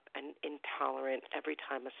worked up and intolerant every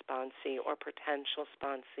time a sponsee or potential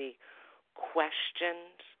sponsee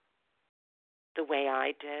questioned the way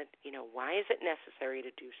I did, why is it necessary to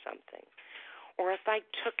do something? Or if I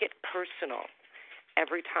took it personal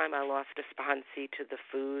every time I lost a sponsee to the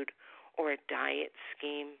food or a diet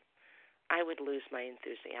scheme, I would lose my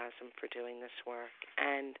enthusiasm for doing this work.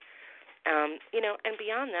 And and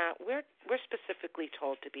beyond that, we're specifically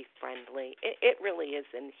told to be friendly. It really is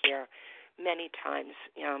in here many times,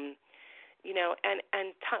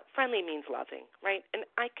 friendly means loving, right? And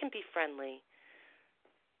I can be friendly.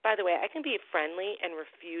 By the way, I can be friendly and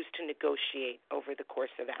refuse to negotiate over the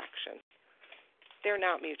course of action. They're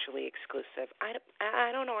not mutually exclusive. I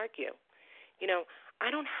don't argue. I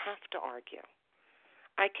don't have to argue.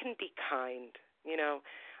 I can be kind,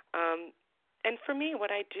 and for me,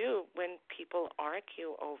 what I do when people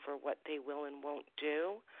argue over what they will and won't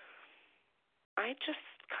do, I just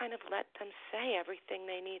kind of let them say everything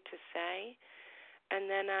they need to say, and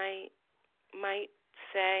then I might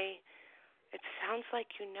say, it sounds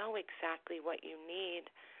like you know exactly what you need,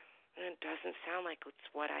 and it doesn't sound like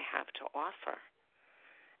it's what I have to offer.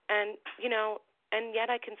 And, and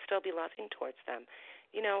yet I can still be loving towards them,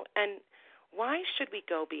 and why should we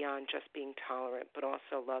go beyond just being tolerant, but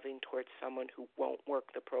also loving towards someone who won't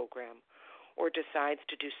work the program or decides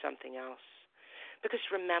to do something else? Because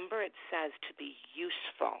remember, it says to be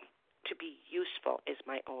useful. To be useful is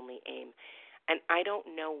my only aim. And I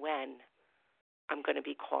don't know when I'm going to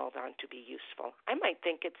be called on to be useful. I might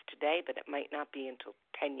think it's today, but it might not be until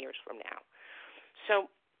 10 years from now.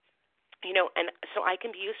 So, and so I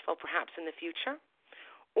can be useful perhaps in the future.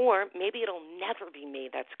 Or maybe it'll never be me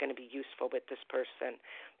that's going to be useful with this person,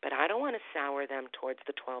 but I don't want to sour them towards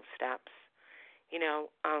the 12 steps.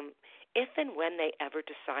 If and when they ever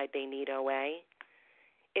decide they need OA,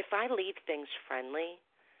 if I leave things friendly,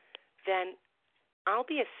 then I'll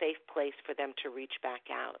be a safe place for them to reach back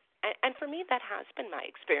out. And for me, that has been my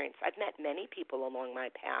experience. I've met many people along my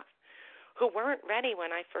path who weren't ready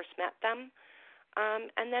when I first met them,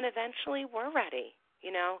 and then eventually were ready,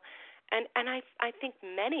 And I think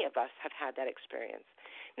many of us have had that experience.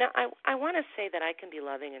 Now, I want to say that I can be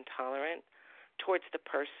loving and tolerant towards the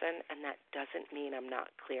person, and that doesn't mean I'm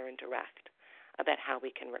not clear and direct about how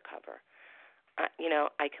we can recover.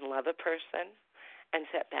 I can love a person and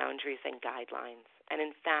set boundaries and guidelines. And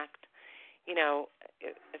in fact,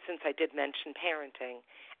 since I did mention parenting,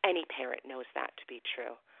 any parent knows that to be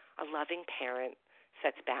true. A loving parent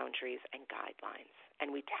sets boundaries and guidelines,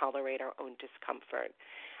 and we tolerate our own discomfort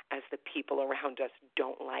as the people around us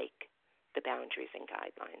don't like the boundaries and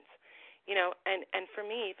guidelines. And for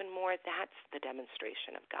me, even more, that's the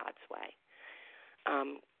demonstration of God's way.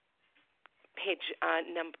 Page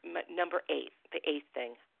number 8, the 8th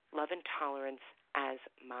thing, love and tolerance as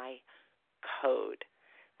my code,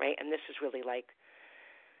 right? And this is really like,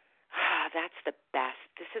 that's the best.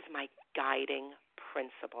 This is my guiding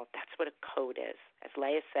principle. That's what a code is. As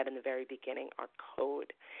Leah said in the very beginning, our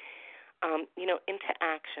code. Into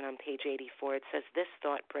action on page 84, it says, this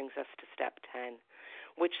thought brings us to step 10,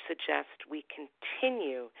 which suggests we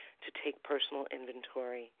continue to take personal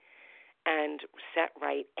inventory and set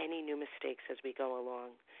right any new mistakes as we go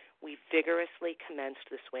along. We vigorously commenced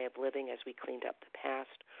this way of living as we cleaned up the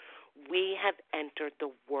past. We have entered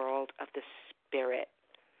the world of the Spirit,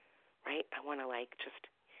 right? I want to just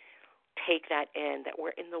take that in, that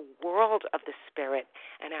we're in the world of the Spirit,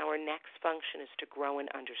 and our next function is to grow in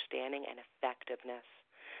understanding and effectiveness.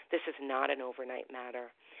 This is not an overnight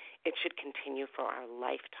matter. It should continue for our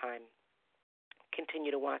lifetime.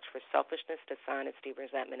 Continue to watch for selfishness, dishonesty,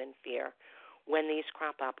 resentment, and fear. When these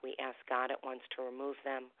crop up, we ask God at once to remove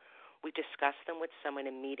them. We discuss them with someone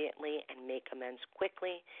immediately and make amends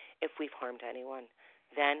quickly if we've harmed anyone.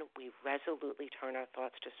 Then we resolutely turn our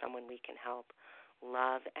thoughts to someone we can help.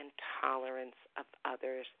 Love and tolerance of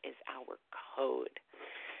others is our code.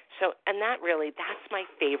 So, and that's my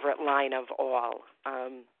favorite line of all.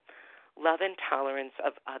 Love and tolerance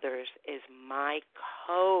of others is my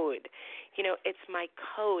code. It's my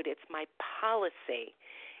code. It's my policy.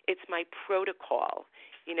 It's my protocol.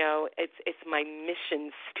 It's my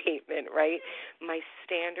mission statement, right? My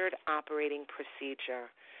standard operating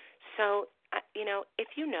procedure. So, if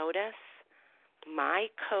you notice, my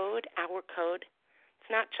code, our code,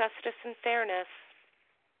 it's not justice and fairness,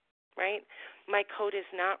 right? My code is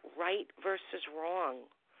not right versus wrong.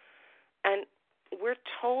 And we're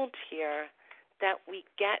told here that we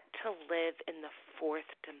get to live in the fourth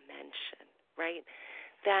dimension, right?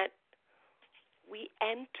 That we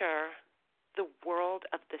enter the world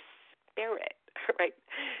of the spirit, right?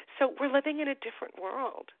 So we're living in a different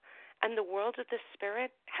world. And the world of the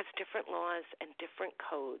spirit has different laws and different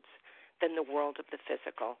codes than the world of the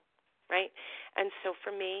physical, right? And so for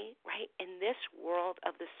me, right, in this world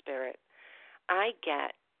of the spirit, I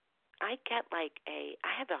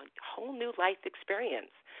have a whole new life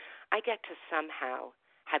experience. I get to somehow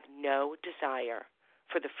have no desire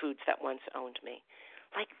for the foods that once owned me.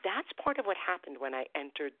 Like, that's part of what happened when I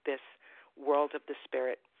entered this world of the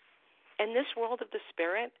spirit. In this world of the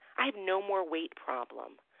spirit, I have no more weight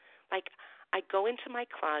problem. Like, I go into my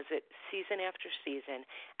closet season after season,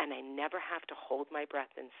 and I never have to hold my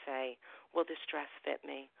breath and say, will this dress fit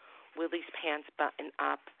me? Will these pants button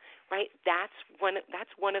up? Right? That's one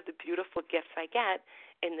of the beautiful gifts I get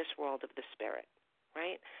in this world of the spirit,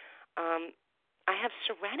 right? I have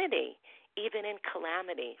serenity even in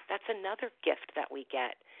calamity. That's another gift that we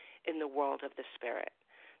get in the world of the spirit,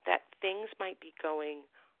 that things might be going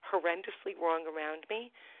horrendously wrong around me,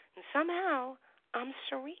 and somehow I'm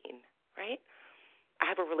serene, right? I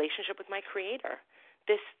have a relationship with my Creator.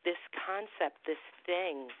 This concept, this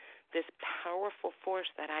thing, this powerful force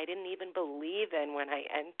that I didn't even believe in when I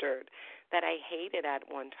entered, that I hated at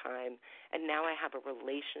one time, and now I have a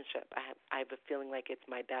relationship. I have a feeling like it's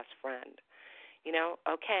my best friend.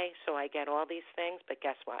 Okay, so I get all these things, but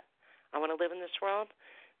guess what? I want to live in this world,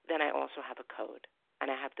 then I also have a code,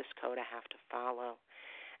 and I have this code I have to follow.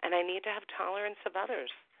 And I need to have tolerance of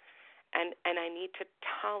others, and I need to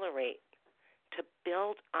tolerate, to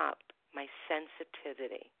build up my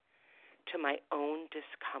sensitivity to my own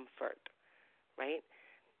discomfort, right?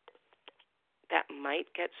 That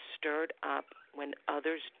might get stirred up when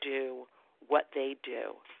others do what they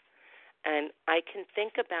do. And I can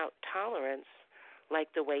think about tolerance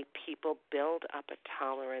like the way people build up a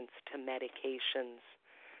tolerance to medications,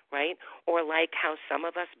 right? Or like how some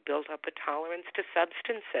of us built up a tolerance to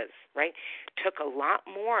substances, right? Took a lot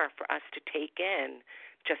more for us to take in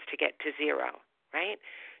just to get to zero, right?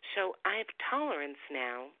 So I have tolerance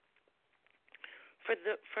now for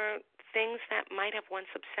things that might have once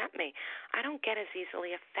upset me. I don't get as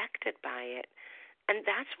easily affected by it. And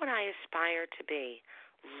that's what I aspire to be,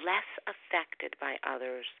 less affected by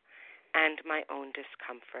others and my own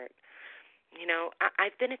discomfort.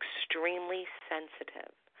 I've been extremely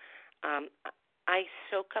sensitive. I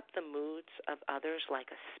soak up the moods of others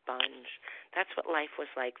like a sponge. That's what life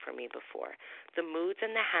was like for me before. The moods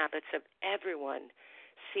and the habits of everyone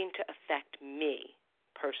seem to affect me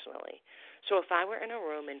personally. So if I were in a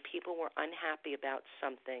room and people were unhappy about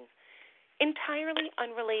something, entirely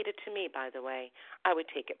unrelated to me, by the way, I would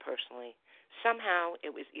take it personally. Somehow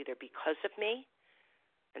it was either because of me,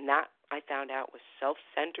 and that I found out was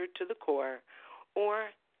self-centered to the core, or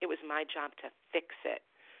it was my job to fix it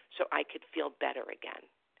so I could feel better again.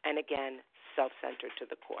 And again, self-centered to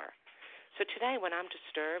the core. So today when I'm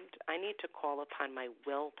disturbed, I need to call upon my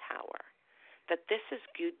willpower, that this is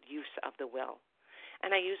good use of the will.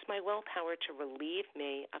 And I use my willpower to relieve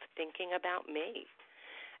me of thinking about me.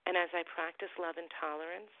 And as I practice love and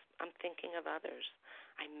tolerance, I'm thinking of others.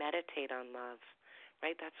 I meditate on love,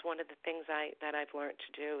 right? That's one of the things that I've learned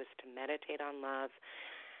to do, is to meditate on love.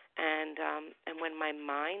 And when my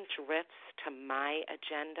mind drifts to my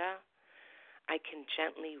agenda, I can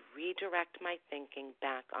gently redirect my thinking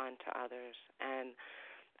back onto others. And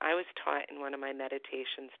I was taught in one of my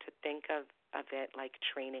meditations to think of it like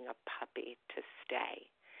training a puppy to stay.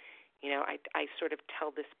 I sort of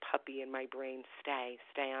tell this puppy in my brain, stay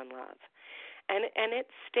on love. And it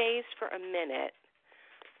stays for a minute,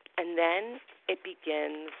 and then it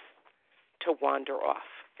begins to wander off,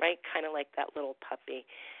 right? Kind of like that little puppy.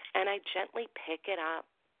 And I gently pick it up,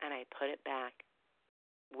 and I put it back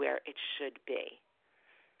where it should be.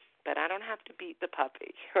 But I don't have to beat the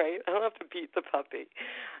puppy, right? I don't have to beat the puppy.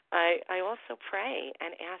 I also pray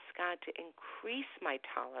and ask God to increase my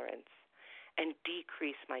tolerance and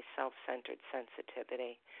decrease my self-centered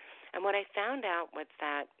sensitivity. And what I found out was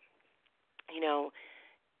that,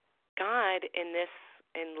 God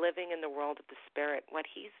in living in the world of the Spirit, what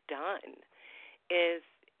he's done is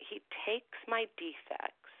he takes my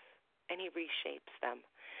defects and he reshapes them.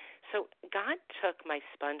 So God took my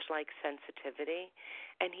sponge-like sensitivity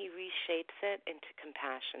and he reshapes it into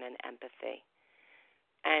compassion and empathy.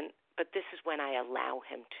 But this is when I allow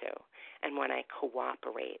him to and when I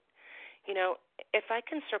cooperate. If I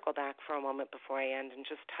can circle back for a moment before I end and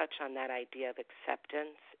just touch on that idea of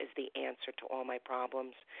acceptance is the answer to all my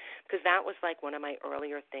problems, because that was like one of my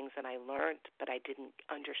earlier things that I learned, but I didn't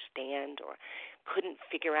understand or couldn't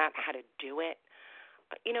figure out how to do it.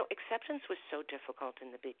 Acceptance was so difficult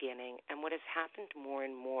in the beginning, and what has happened more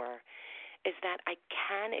and more is that I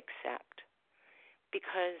can accept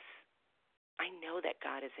because I know that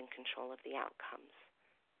God is in control of the outcomes.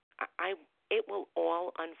 It will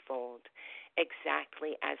all unfold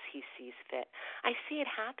exactly as he sees fit. I see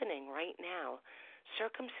it happening right now.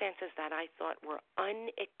 Circumstances that I thought were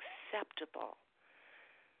unacceptable,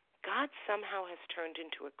 God somehow has turned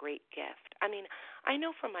into a great gift. I mean, I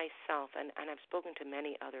know for myself, and I've spoken to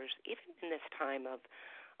many others, even in this time of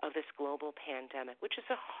this global pandemic, which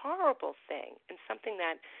is a horrible thing and something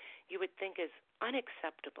that you would think is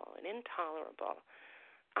unacceptable and intolerable.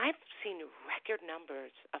 I've seen record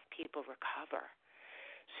numbers of people recover.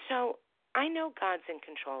 So I know God's in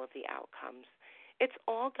control of the outcomes. It's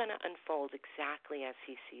all going to unfold exactly as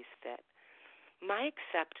he sees fit. My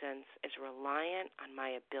acceptance is reliant on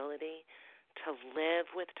my ability to live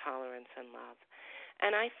with tolerance and love.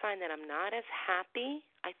 And I find that I'm not as happy.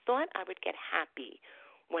 I thought I would get happy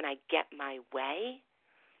when I get my way.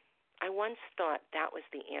 I once thought that was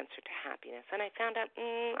the answer to happiness, and I found out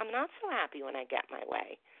I'm not so happy when I get my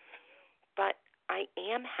way. But I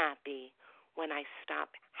am happy when I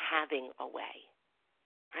stop having a way,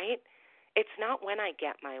 right? It's not when I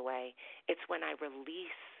get my way. It's when I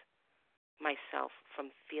release myself from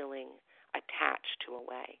feeling attached to a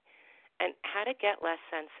way. And how to get less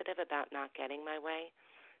sensitive about not getting my way?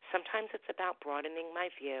 Sometimes it's about broadening my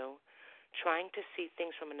view, trying to see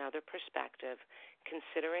things from another perspective,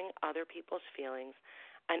 considering other people's feelings,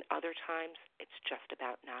 and other times it's just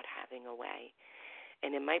about not having a way.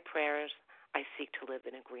 And in my prayers, I seek to live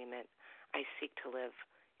in agreement. I seek to live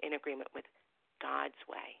in agreement with God's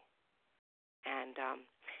way. And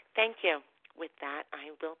thank you. With that,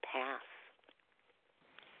 I will pass.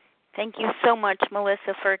 Thank you so much,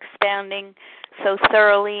 Melissa, for expounding so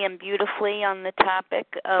thoroughly and beautifully on the topic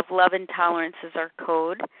of love and tolerance as our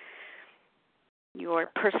code. Your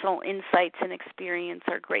personal insights and experience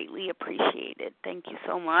are greatly appreciated. Thank you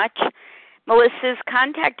so much. Melissa's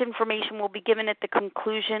contact information will be given at the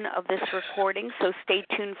conclusion of this recording, so stay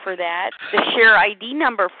tuned for that. The share ID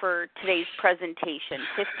number for today's presentation,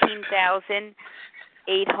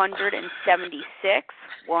 15,876,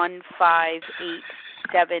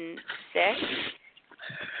 15876.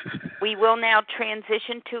 We will now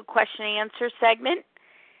transition to a question and answer segment.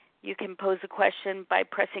 You can pose a question by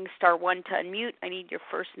pressing *1 to unmute. I need your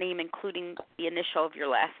first name, including the initial of your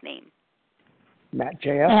last name. Matt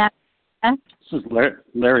J.F. This is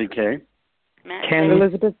Larry K. Matt Ken J.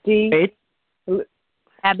 Elizabeth D.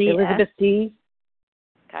 Abby Elizabeth S. D.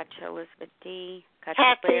 Gotcha, Elizabeth D. Gotcha,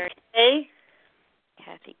 Kathy Larry. K.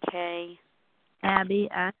 Kathy K. Abby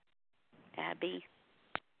S. Abby.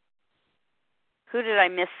 Who did I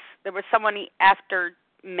miss? There was someone after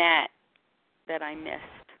Matt that I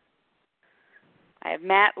missed. I have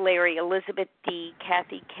Matt, Larry, Elizabeth D.,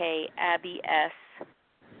 Kathy K., Abby S.,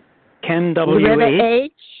 Ken Loretta W.H.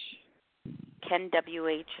 H. Ken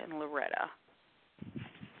W.H., and Loretta.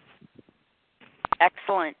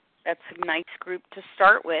 Excellent. That's a nice group to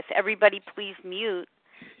start with. Everybody please mute.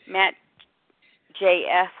 Matt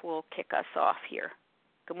J.F. will kick us off here.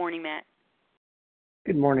 Good morning, Matt.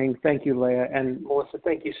 Good morning. Thank you, Leah. And Melissa,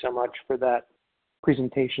 thank you so much for that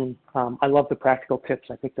presentation. I love the practical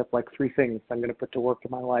tips. I picked up like 3 things I'm going to put to work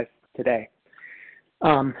in my life today.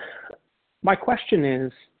 My question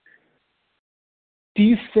is, do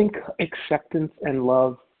you think acceptance and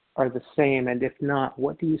love are the same? And if not,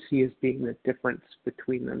 what do you see as being the difference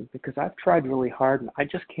between them? Because I've tried really hard and I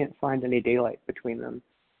just can't find any daylight between them.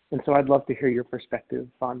 And so I'd love to hear your perspective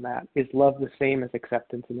on that. Is love the same as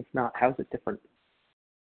acceptance? And if not, how's it different?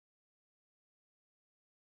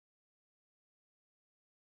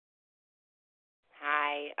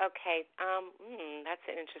 Hi. Okay. That's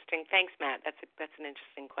an interesting. Thanks, Matt. That's an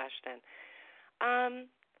interesting question.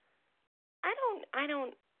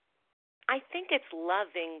 I think it's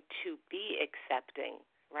loving to be accepting,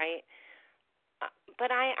 right?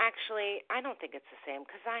 but I don't think it's the same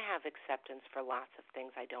because I have acceptance for lots of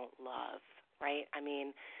things I don't love, right? I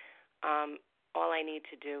mean, all I need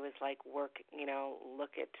to do is like work,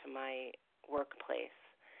 look to my workplace.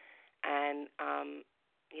 And,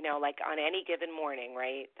 like on any given morning,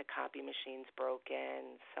 right, the copy machine's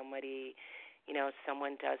broken, someone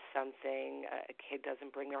does something, a kid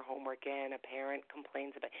doesn't bring their homework in, a parent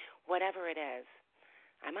complains about whatever it is.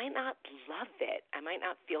 I might not love it. I might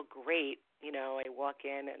not feel great, I walk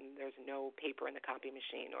in and there's no paper in the copy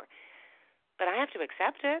machine but I have to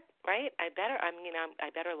accept it, right? I better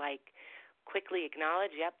like quickly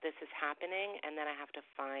acknowledge, yep, this is happening, and then I have to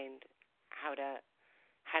find how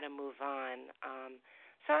to move on.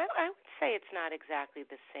 So I would say it's not exactly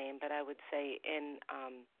the same, but I would say in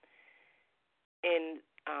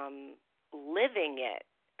living it,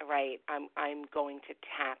 right, I'm going to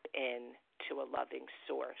tap in to a loving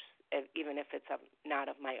source, even if it's not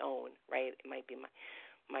of my own, right? It might be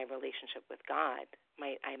my relationship with God.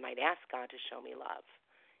 I might ask God to show me love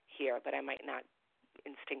here, but I might not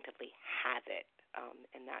instinctively have it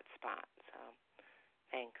in that spot. So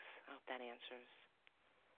thanks. I hope that answers.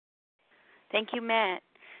 Thank you, Matt.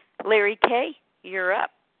 Larry K., you're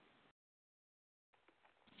up.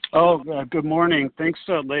 Oh, good morning. Thanks,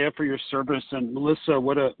 Leah, for your service, and Melissa.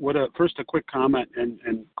 First a quick comment,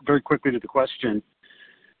 and very quickly to the question.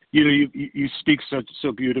 You speak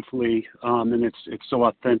so beautifully, and it's so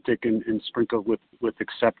authentic and sprinkled with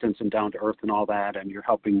acceptance and down to earth and all that. And you're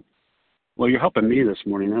helping me this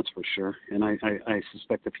morning, that's for sure. And I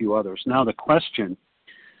suspect a few others. Now the question,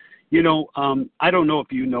 I don't know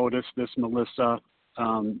if you noticed this, Melissa.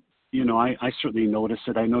 I certainly notice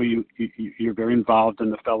it. I know you're very involved in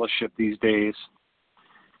the fellowship these days,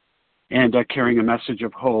 and carrying a message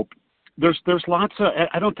of hope. There's lots of,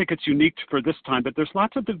 I don't think it's unique for this time, but there's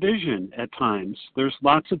lots of division at times. There's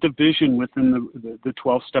lots of division within the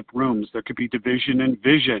 12-step rooms. There could be division in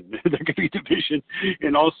vision. There could be division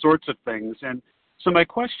in all sorts of things. And so my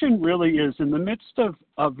question really is, in the midst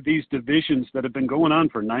of these divisions that have been going on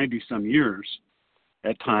for 90-some years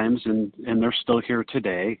at times, and they're still here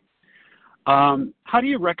today, how do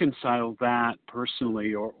you reconcile that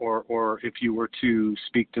personally, or if you were to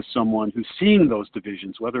speak to someone who's seeing those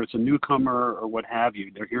divisions, whether it's a newcomer or what have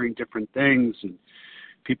you, they're hearing different things and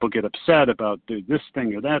people get upset about this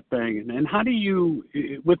thing or that thing, and how do you,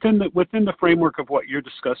 within the framework of what you're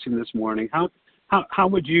discussing this morning, how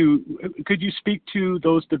could you speak to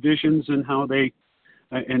those divisions and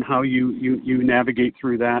how you navigate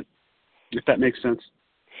through that, if that makes sense?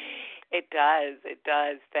 It does.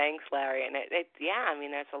 Thanks, Larry. And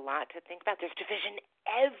there's a lot to think about. There's division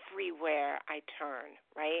everywhere I turn,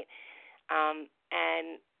 right?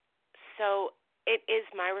 And so it is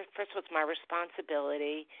first of all, it's my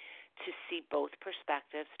responsibility to see both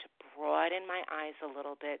perspectives, to broaden my eyes a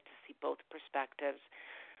little bit, to see both perspectives.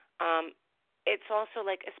 It's also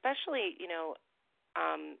like, especially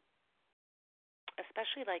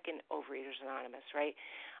like in Overeaters Anonymous, right?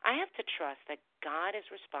 I have to trust that God is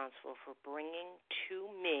responsible for bringing to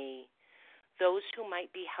me those who might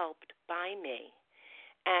be helped by me.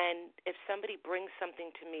 And if somebody brings something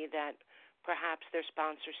to me that perhaps their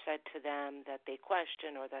sponsor said to them that they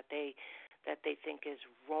question, or that they think is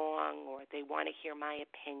wrong, or they want to hear my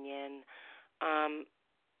opinion,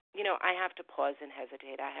 I have to pause and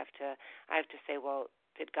hesitate. I have to say, well,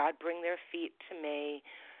 did God bring their feet to me?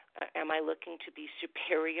 Am I looking to be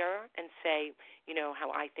superior and say,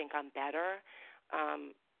 how I think I'm better?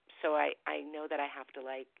 So I know that I have to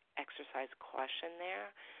exercise caution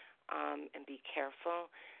there and be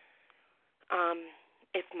careful.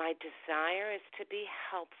 If my desire is to be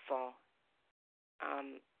helpful,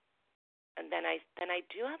 and then I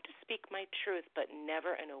do have to speak my truth, but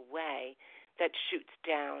never in a way that shoots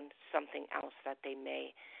down something else that they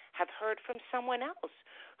may have heard from someone else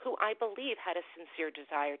who I believe had a sincere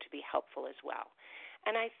desire to be helpful as well.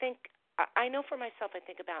 And I know for myself, I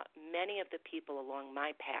think about many of the people along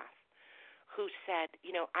my path who said,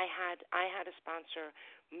 I had a sponsor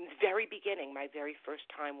very beginning, my very first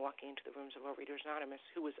time walking into the rooms of Overeaters Anonymous,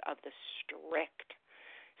 who was of the strict,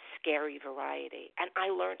 scary variety. And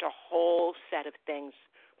I learned a whole set of things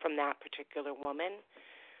from that particular woman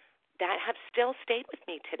that have still stayed with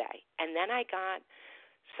me today. And then I got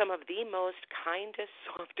some of the most kindest,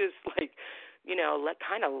 softest,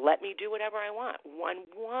 let me do whatever I want, one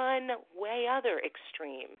way other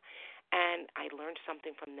extreme. And I learned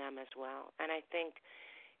something from them as well. And I think,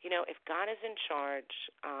 if God is in charge,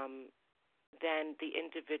 then the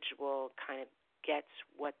individual kind of gets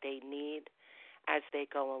what they need as they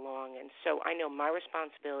go along. And so I know my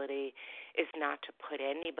responsibility is not to put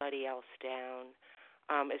anybody else down.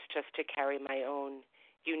 is just to carry my own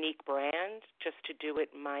unique brand, just to do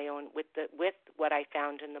it my own with what I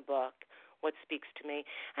found in the book, what speaks to me.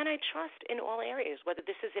 And I trust in all areas, whether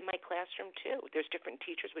this is in my classroom too. There's different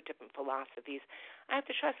teachers with different philosophies. I have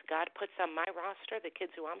to trust God puts on my roster the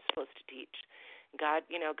kids who I'm supposed to teach. God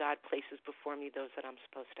places before me those that I'm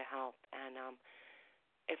supposed to help. And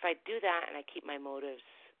if I do that and I keep my motives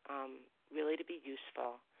really to be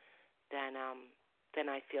useful, then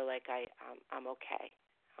I feel like I'm okay.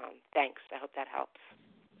 Thanks. I hope that helps.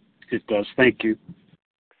 It does. Thank you.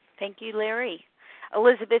 Thank you, Larry.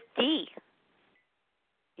 Elizabeth D.,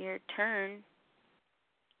 your turn.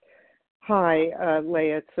 Hi,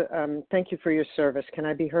 Leah. Thank you for your service. Can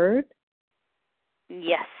I be heard?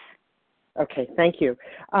 Yes. Okay, thank you.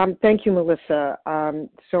 Thank you, Melissa,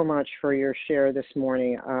 so much for your share this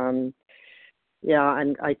morning.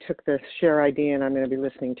 I took the share ID and I'm going to be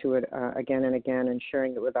listening to it again and again and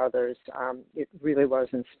sharing it with others. It really was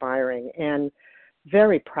inspiring and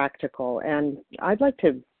very practical. And I'd like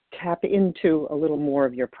to tap into a little more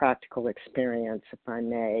of your practical experience, if I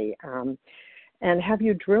may, and have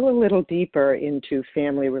you drill a little deeper into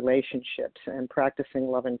family relationships and practicing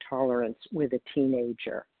love and tolerance with a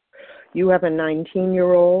teenager. You have a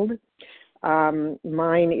 19-year-old.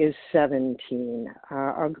 Mine is 17,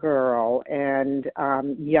 a girl, and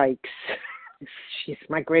yikes, she's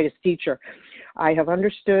my greatest teacher. I have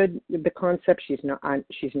understood the concept. She's not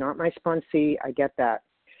my sponsee. I get that.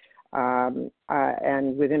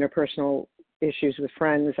 And with interpersonal issues with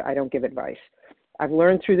friends, I don't give advice. I've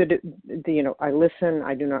learned through I listen,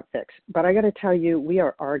 I do not fix. But I got to tell you, we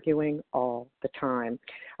are arguing all the time.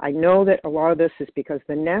 I know that a lot of this is because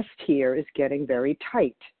the nest here is getting very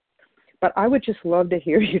tight. But I would just love to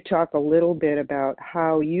hear you talk a little bit about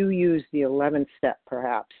how you use the 11th step,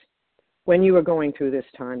 perhaps, when you were going through this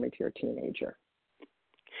time with your teenager.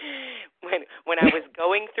 When I was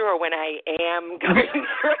going through, or when I am going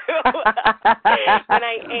through? When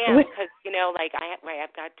I am, because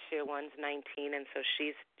I've got two. One's 19, and so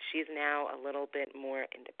she's now a little bit more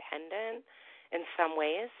independent in some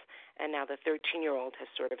ways, and now the 13-year-old has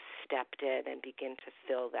sort of stepped in and begin to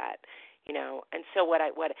fill that. And so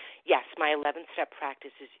yes, my 11th step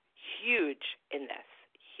practice is huge in this,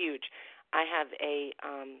 huge.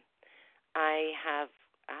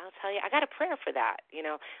 I'll tell you, I got a prayer for that,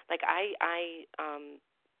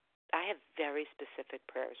 I have very specific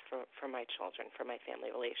prayers for my children, for my family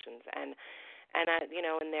relations, and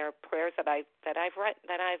they're prayers that I've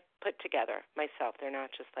put together myself. They're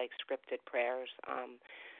not just like scripted prayers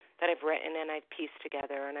that I've written and I've pieced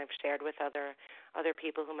together and I've shared with other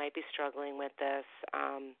people who might be struggling with this.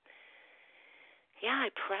 I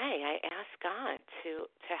pray. I ask God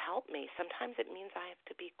to help me. Sometimes it means I have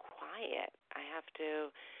to be quiet. I have to,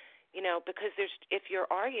 because if you're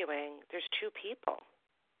arguing, there's two people.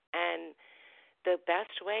 And the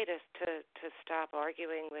best way to stop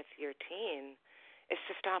arguing with your teen is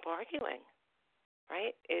to stop arguing,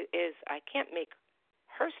 right? I can't make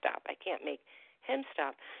her stop. I can't make him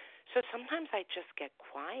stop. So sometimes I just get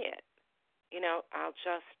quiet. I'll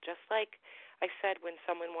just like I said, when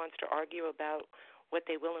someone wants to argue about what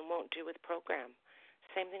they will and won't do with program.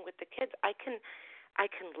 Same thing with the kids. I can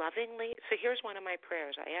lovingly. So here's one of my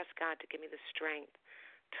prayers. I ask God to give me the strength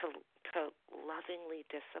to lovingly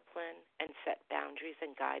discipline and set boundaries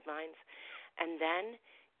and guidelines, and then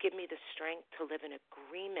give me the strength to live in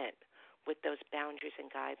agreement with those boundaries and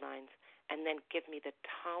guidelines, and then give me the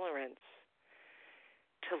tolerance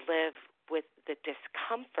to live with the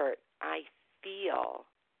discomfort I feel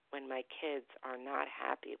when my kids are not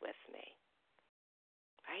happy with me.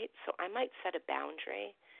 Right? So I might set a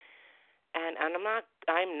boundary, and I'm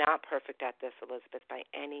not perfect at this, Elizabeth, by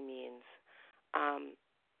any means.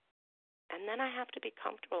 And then I have to be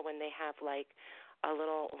comfortable when they have like a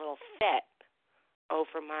little fit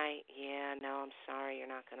over my, I'm sorry, you're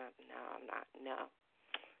not gonna, no, I'm not,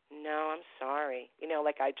 no, I'm sorry.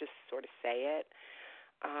 I just sort of say it,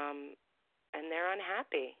 and they're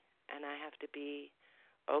unhappy, and I have to be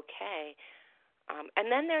okay. And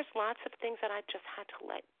then there's lots of things that I've just had to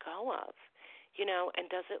let go of, and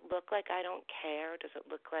does it look like I don't care? Does it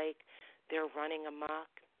look like they're running amok?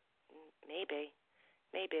 Maybe.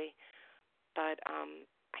 But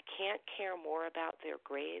I can't care more about their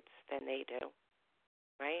grades than they do,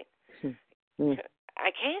 right?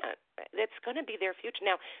 I can't. It's going to be their future.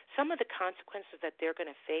 Now, some of the consequences that they're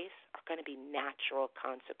going to face are going to be natural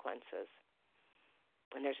consequences.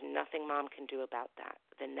 And there's nothing mom can do about that.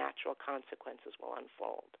 The natural consequences will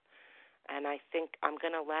unfold. And I think I'm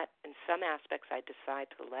going to in some aspects, I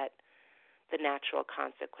decide to let the natural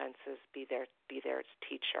consequences be their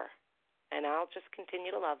teacher. And I'll just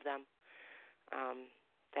continue to love them.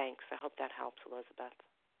 Thanks. I hope that helps, Elizabeth.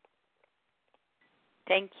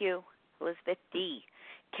 Thank you, Elizabeth D.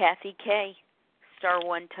 Kathy K.,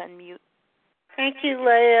 *1 to unmute. Thank you,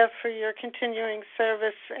 Leah, for your continuing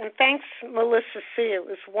service. And thanks, Melissa C. It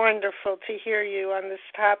was wonderful to hear you on this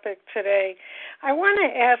topic today. I want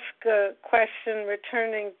to ask a question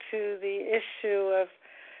returning to the issue of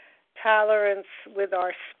tolerance with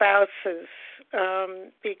our spouses,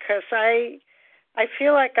 because I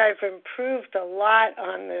feel like I've improved a lot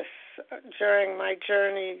on this during my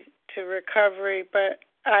journey to recovery, but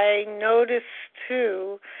I notice,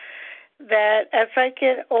 too, that as I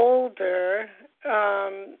get older,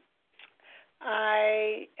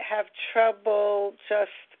 I have trouble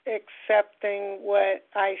just accepting what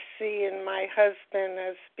I see in my husband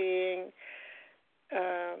as being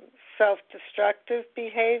self-destructive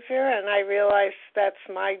behavior, and I realize that's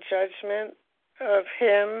my judgment of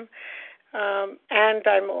him. And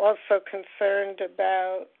I'm also concerned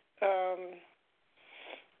about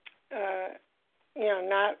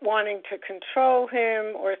not wanting to control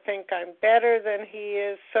him or think I'm better than he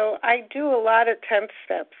is. So I do a lot of 10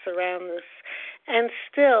 steps around this. And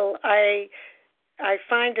still, I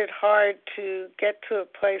find it hard to get to a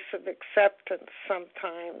place of acceptance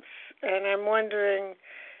sometimes. And I'm wondering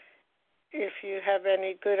if you have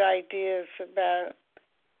any good ideas about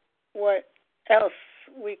what else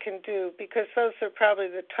we can do, because those are probably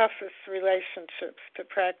the toughest relationships to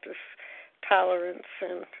practice tolerance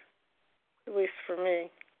in. At least for me.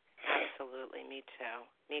 Absolutely, me too.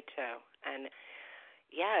 And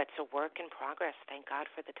yeah, it's a work in progress. Thank God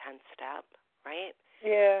for the 10th step, right?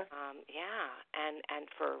 Yeah. And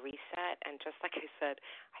for a reset. And just like I said,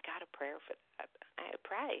 I got a prayer for that. I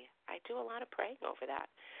pray. I do a lot of praying over that.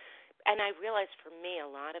 And I realized for me, a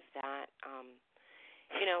lot of that,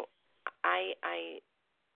 I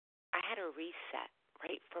had a reset,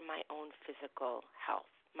 right, for my own physical health.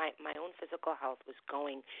 My own physical health was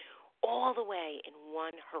going all the way in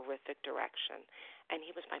one horrific direction, and he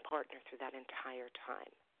was my partner through that entire time,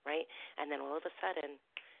 right? And then all of a sudden,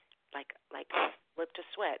 like flipped a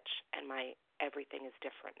switch, and my everything is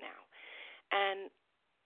different now. And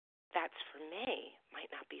that's for me, might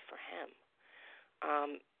not be for him.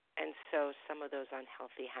 And so some of those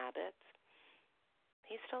unhealthy habits,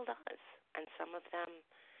 he still does, and some of them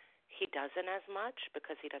he doesn't as much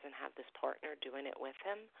because he doesn't have this partner doing it with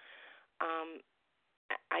him.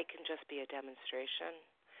 I can just be a demonstration.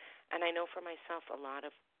 And I know for myself a lot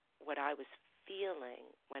of what I was feeling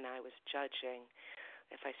when I was judging,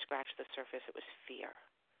 if I scratched the surface, it was fear.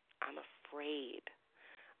 I'm afraid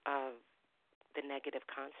of the negative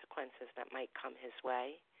consequences that might come his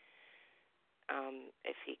way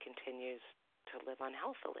if he continues to live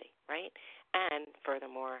unhealthily, right? And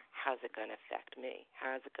furthermore, how's it going to affect me?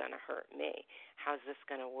 How's it going to hurt me? How's this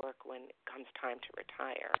going to work when it comes time to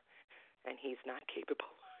retire? And he's not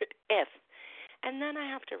capable and then I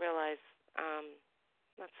have to realize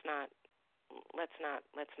let's not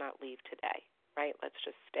leave today, right? Let's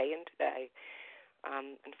just stay in today.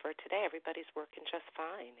 And for today, everybody's working just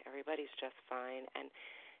fine. Everybody's just fine. And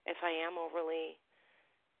if I am overly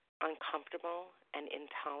uncomfortable and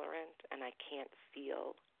intolerant and I can't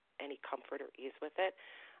feel any comfort or ease with it,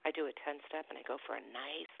 I do a 10-step and I go for a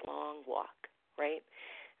nice long walk, right?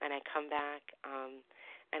 And I come back.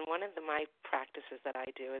 And one of my practices that I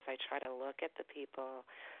do is I try to look at the people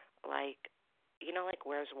like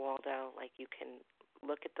Where's Waldo? Like you can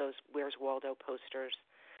look at those Where's Waldo posters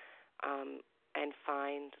and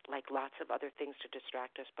find like lots of other things to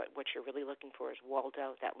distract us, but what you're really looking for is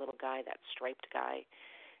Waldo, that little guy, that striped guy.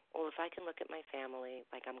 Well, if I can look at my family,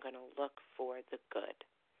 like I'm going to look for the good.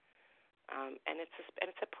 And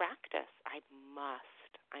it's a practice. I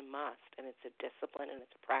must, and it's a discipline and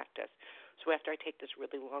it's a practice. So after I take this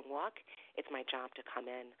really long walk, it's my job to come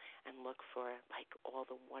in and look for like all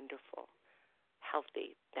the wonderful,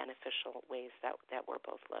 healthy, beneficial ways that we're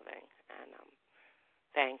both living. And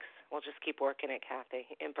thanks. We'll just keep working it, Kathy,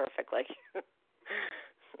 imperfectly.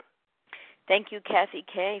 Thank you, Kathy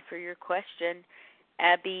K., for your question.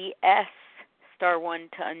 Abby S., *1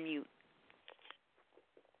 to unmute.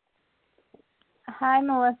 Hi,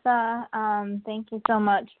 Melissa. Thank you so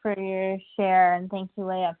much for your share, and thank you,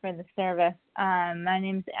 Leah, for the service. My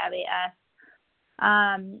name's Abby S.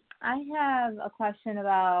 I have a question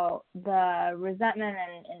about the resentment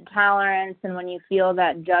and intolerance, and when you feel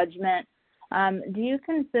that judgment. Do you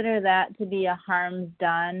consider that to be a harm's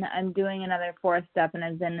done? I'm doing another 4th step, and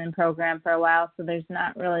I've been in program for a while, so there's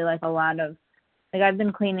not really like a lot of, like I've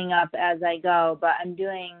been cleaning up as I go, but I'm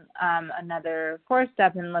doing another 4th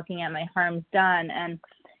step and looking at my harms done. And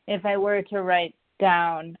if I were to write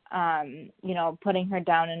down, putting her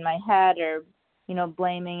down in my head or,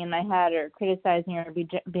 blaming in my head or criticizing or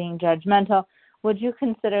being judgmental. Would you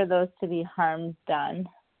consider those to be harm done?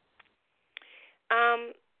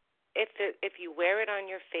 If you wear it on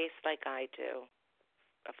your face like I do,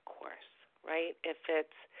 of course, right? If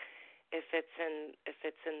it's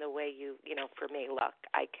in the way for me, look,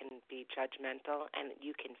 I can be judgmental and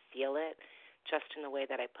you can feel it just in the way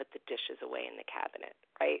that I put the dishes away in the cabinet,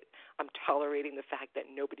 right? I'm tolerating the fact that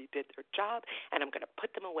nobody did their job and I'm going to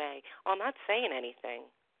put them away. I'm not saying anything,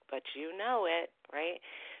 but you know it, right?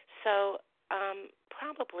 So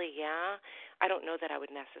probably, yeah. I don't know that I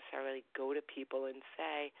would necessarily go to people and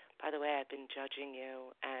say, by the way, I've been judging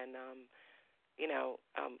you, and,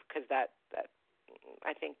 because that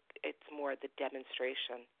I think it's more the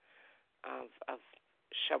demonstration of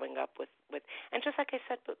showing up with, and just like I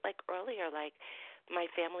said, like earlier, like my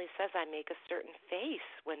family says I make a certain face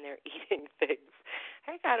when they're eating things.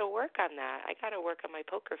 I got to work on that. I got to work on my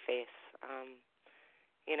poker face.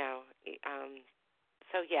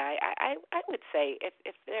 So yeah, I would say if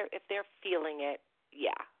they're feeling it,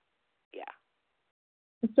 yeah.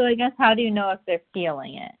 So I guess how do you know if they're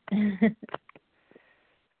feeling it?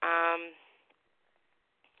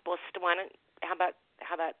 Well, how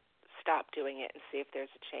about stop doing it and see if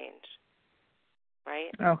there's a change,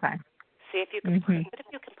 right? Okay. See if you can. What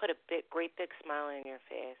if you can put a great big smile on your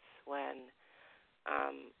face when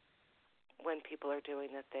people are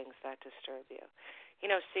doing the things that disturb you?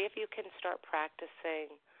 See if you can start practicing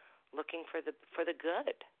looking for the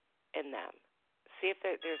good in them. See if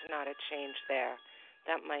there's not a change there.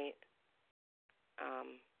 That might,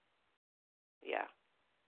 yeah.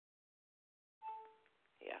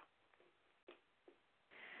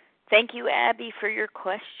 Thank you, Abby, for your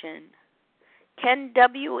question. Ken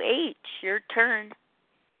W.H., your turn.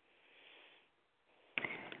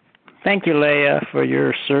 Thank you, Leah, for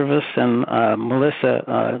your service, and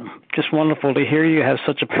Melissa, just wonderful to hear you have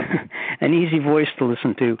such an easy voice to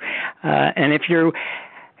listen to. And if you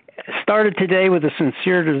started today with a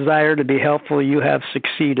sincere desire to be helpful, you have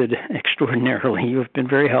succeeded extraordinarily. You have been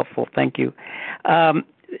very helpful. Thank you.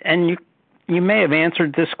 And you may have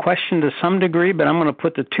answered this question to some degree, but I'm going to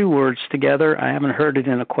put the two words together. I haven't heard it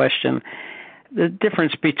in a question. The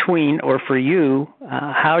difference between, or for you,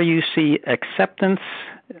 how you see acceptance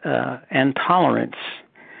and tolerance,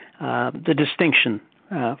 the distinction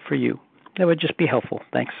for you. That would just be helpful.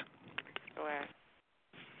 Thanks. Sure.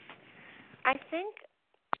 I think,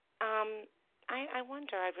 I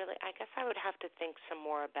wonder, I guess I would have to think some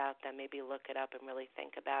more about that, maybe look it up and really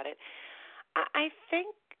think about it. I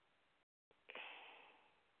think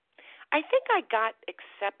I got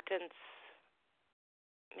acceptance.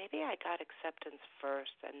 Maybe I got acceptance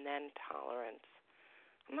first and then tolerance.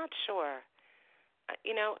 I'm not sure.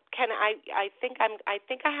 Ken, I think I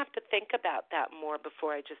have to think about that more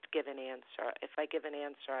before I just give an answer. If I give an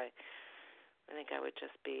answer, I think I would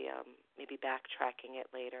just be maybe backtracking it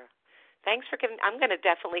later. Thanks for giving. I'm going to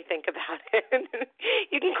definitely think about it.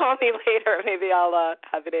 You can call me later. Maybe I'll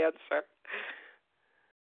have an answer.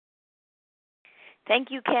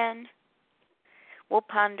 Thank you, Ken. We'll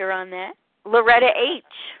ponder on that. Loretta H.,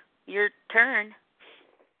 your turn.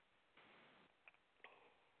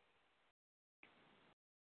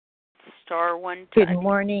 Star 1. Good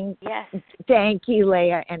morning. Yes. Thank you,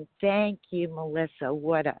 Leah, and thank you, Melissa.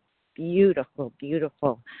 What a beautiful,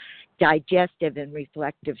 beautiful digestive and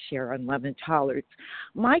reflective share on love and tolerance.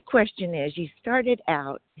 My question is, you started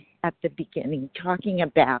out at the beginning talking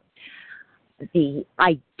about the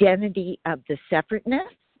identity of the separateness,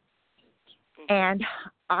 and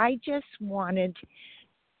I just wanted,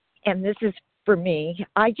 and this is for me,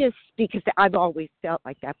 because I've always felt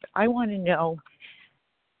like that, but I want to know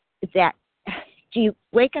that, do you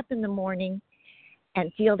wake up in the morning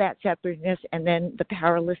and feel that separateness and then the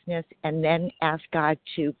powerlessness and then ask God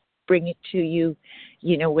to bring it to you,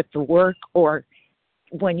 with the work? Or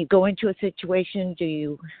when you go into a situation, do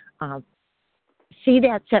you see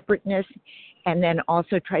that separateness and then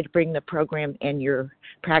also try to bring the program and your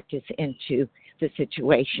practice into the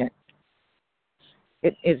situation?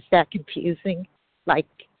 Is that confusing?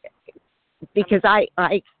 Because I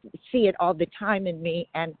see it all the time in me,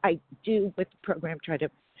 and I do with the program try to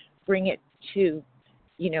bring it to,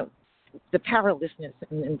 the powerlessness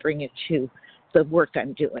and then bring it to the work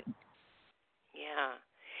I'm doing.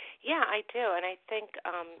 Yeah, I do. And I think,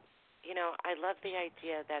 I love the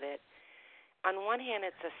idea that on one hand,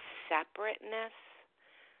 it's a separateness.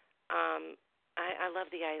 I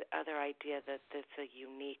love the other idea that it's a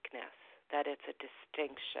uniqueness, that it's a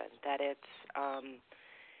distinction, that it's, and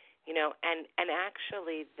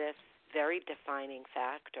actually this very defining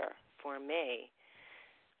factor for me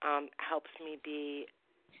helps me be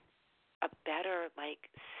a better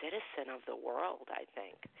citizen of the world, I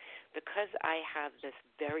think, because I have this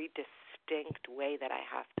very distinct way that I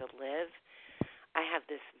have to live. I have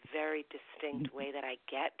this very distinct way that I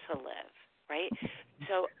get to live, right?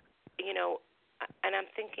 So, and I'm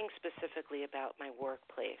thinking specifically about my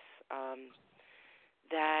workplace,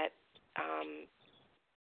 that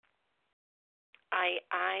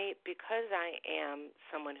I because I am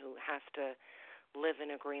someone who has to live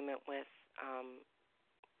in agreement with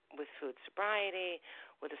food sobriety,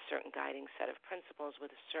 with a certain guiding set of principles,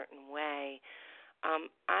 with a certain way,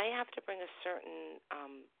 I have to bring a certain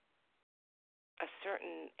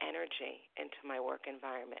energy into my work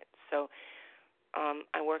environment. So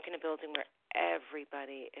I work in a building where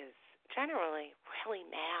everybody is generally really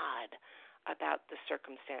mad about the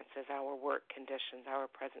circumstances, our work conditions, our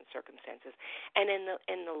present circumstances. And in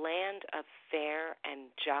the land of fair and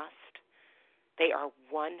just, they are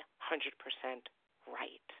 100%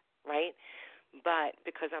 right? But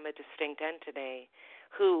because I'm a distinct entity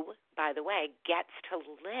who, by the way, gets to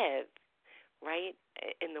live, right,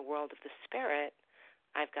 in the world of the spirit,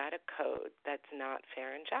 I've got a code that's not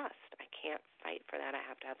fair and just. I can't fight for that. I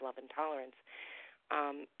have to have love and tolerance.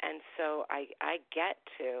 And so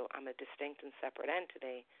I'm a distinct and separate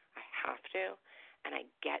entity. I have to, and I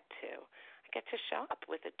get to show up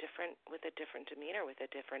with a different demeanor, with a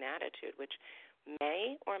different attitude, which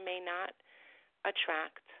may or may not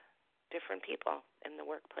attract different people in the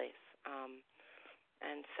workplace.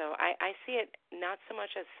 And so I see it not so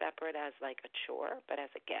much as separate as like a chore, but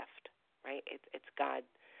as a gift, right? It's God.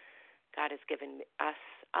 God has given us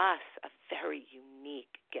a very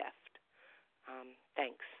unique gift.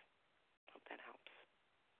 Thanks. Hope that helps.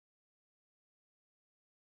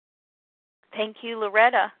 Thank you,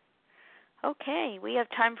 Loretta. Okay, we have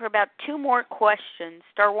time for about 2 more questions.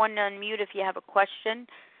 Star 1 to unmute if you have a question.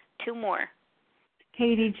 2 more.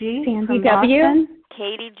 Katie G. Sandy W. Boston.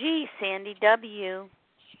 Katie G. Sandy W.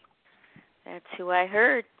 That's who I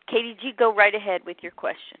heard. Katie G., go right ahead with your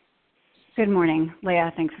question. Good morning,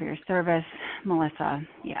 Leah. Thanks for your service. Melissa,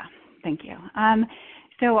 thank you.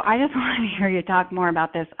 So I just wanted to hear you talk more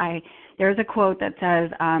about this. There's a quote that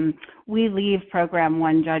says, we leave program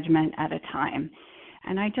one judgment at a time.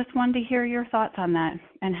 And I just wanted to hear your thoughts on that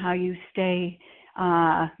and how you stay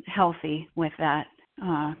healthy with that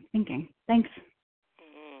thinking. Thanks.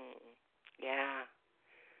 Yeah.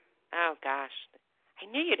 Oh, gosh. I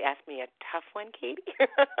knew you'd ask me a tough one, Katie,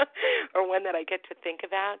 or one that I get to think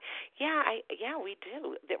about. We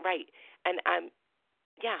do. Right. And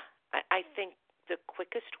I think the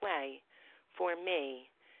quickest way for me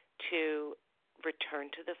to return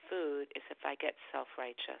to the food is if I get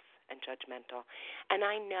self-righteous and judgmental. And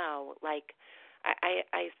I know, I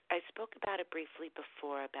spoke about it briefly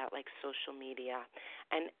before about social media,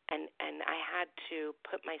 and I had to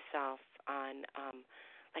put myself on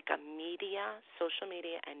a social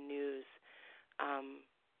media and news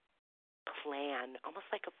plan, almost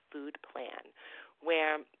like a food plan,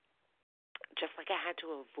 where just I had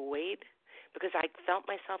to avoid, because I felt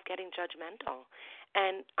myself getting judgmental.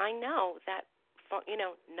 And I know that,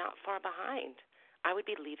 not far behind, I would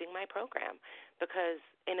be leaving my program, because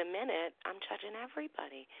in a minute I'm judging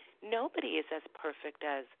everybody. Nobody is as perfect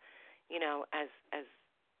as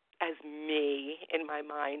me in my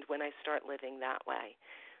mind when I start living that way.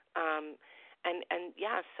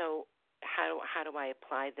 So how do I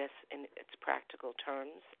apply this in its practical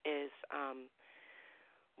terms is,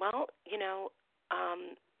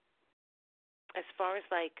 as far as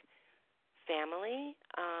family,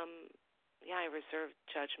 I reserve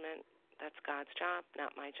judgment. That's God's job,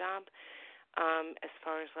 not my job. As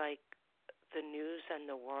far as the news and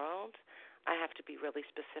the world, I have to be really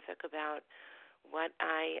specific about what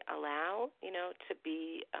I allow, to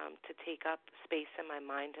be to take up space in my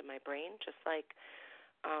mind and my brain, just like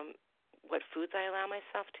what foods I allow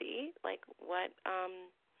myself to eat, what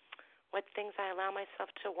things I allow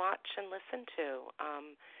myself to watch and listen to.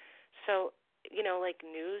 So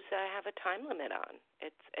news, I have a time limit on.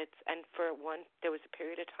 And for one, there was a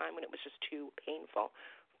period of time when it was just too painful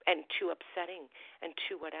and too upsetting and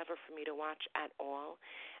too whatever for me to watch at all.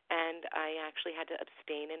 And I actually had to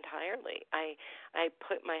abstain entirely. I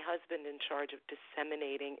put my husband in charge of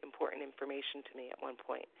disseminating important information to me at one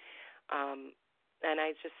point. And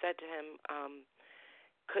I just said to him,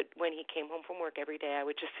 when he came home from work every day, I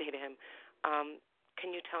would just say to him,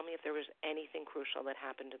 can you tell me if there was anything crucial that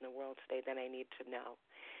happened in the world today that I need to know?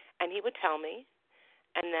 And he would tell me,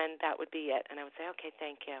 and then that would be it. And I would say, okay,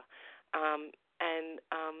 thank you.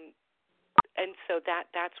 And so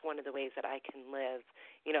that's one of the ways that I can live,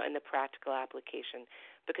 in the practical application.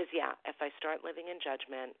 Because, if I start living in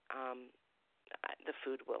judgment, the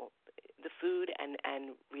food will the food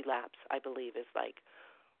and relapse, I believe, is like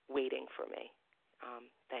waiting for me.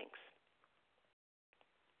 Thanks.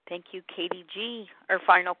 Thank you, Katie G. Our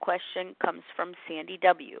final question comes from Sandy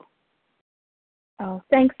W. Oh,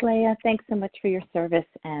 thanks, Leah. Thanks so much for your service.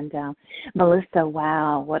 And Melissa,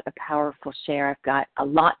 wow, what a powerful share. I've got a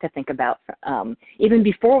lot to think about even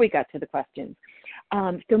before we got to the questions.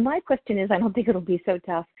 So my question is, I don't think it'll be so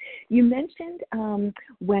tough. You mentioned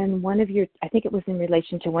when one of your, I think it was in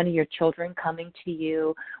relation to one of your children coming to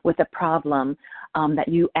you with a problem that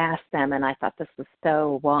you asked them, and I thought this was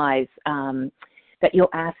so wise, that you'll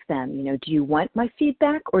ask them, you know, do you want my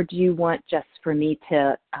feedback or do you want just for me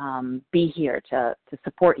to be here to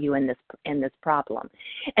support you in this problem?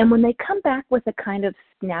 And when they come back with a kind of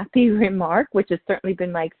snappy remark, which has certainly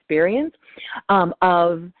been my experience,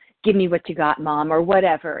 of give me what you got, Mom, or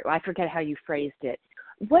whatever, I forget how you phrased it.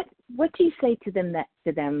 What do you say to them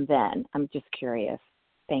then? I'm just curious.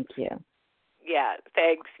 Thank you. Yeah,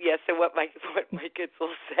 thanks. Yeah, so what my kids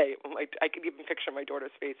will say, I can even picture my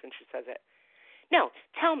daughter's face when she says it. No,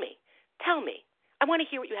 tell me. I want to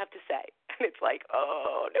hear what you have to say. And it's like,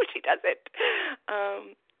 oh, no, she doesn't.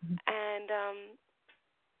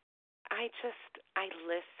 I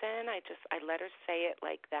listen. I let her say it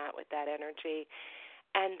like that with that energy.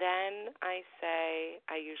 And then I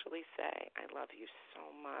usually say, I love you so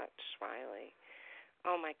much, Riley.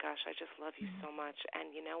 Oh, my gosh, I just love you so much.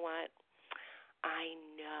 And you know what? I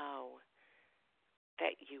know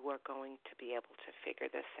that you are going to be able to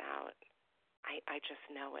figure this out. I just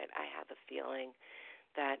know it. I have a feeling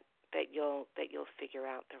that you'll figure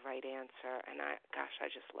out the right answer. And I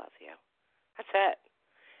just love you. That's it.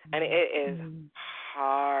 And it is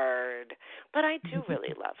hard, but I do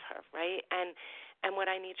really love her, right? And what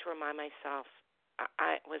I need to remind myself,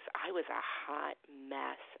 I was a hot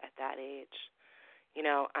mess at that age. You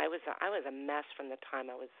know, I was a mess from the time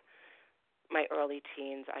I was my early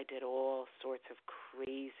teens. I did all sorts of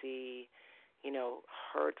crazy, you know,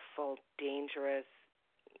 hurtful, dangerous,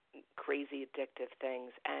 crazy, addictive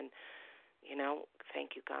things. And, you know,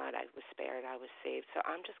 thank you, God, I was spared. I was saved. So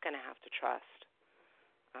I'm just going to have to trust.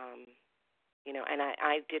 You know, and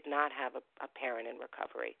I did not have a parent in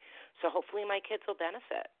recovery. So hopefully my kids will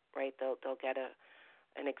benefit, right? They'll get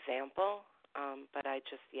an example. But I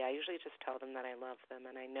usually just tell them that I love them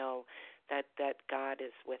and I know that God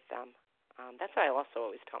is with them. That's what I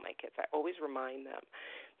also always tell my kids. I always remind them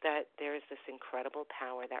that there is this incredible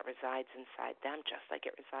power that resides inside them, just like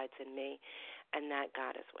it resides in me, and that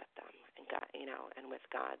God is with them. And God, you know, and with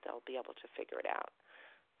God, they'll be able to figure it out.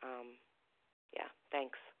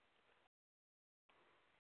 Thanks.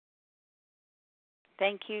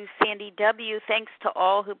 Thank you, Sandy W. Thanks to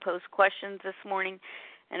all who posed questions this morning.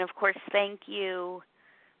 And, of course, thank you,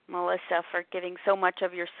 Melissa, for giving so much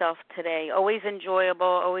of yourself today. Always enjoyable,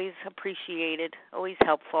 always appreciated, always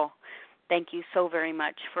helpful. Thank you so very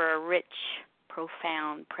much for a rich,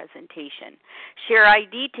 profound presentation. Share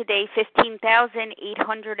ID today,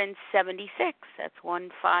 15,876. That's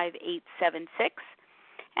 15876.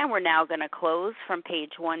 And we're now going to close from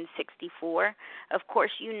page 164. Of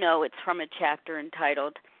course, you know it's from a chapter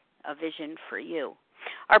entitled A Vision for You.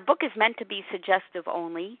 Our book is meant to be suggestive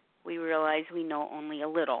only. We realize we know only a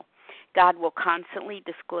little. God will constantly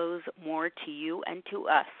disclose more to you and to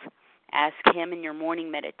us. Ask Him in your morning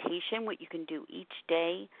meditation what you can do each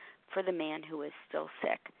day for the man who is still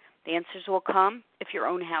sick. The answers will come if your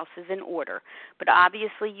own house is in order, but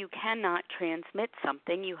obviously you cannot transmit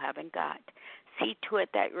something you haven't got. See to it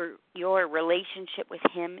that your relationship with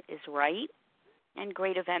Him is right, and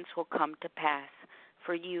great events will come to pass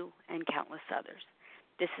for you and countless others.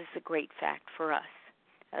 This is the great fact for us.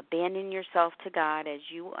 Abandon yourself to God as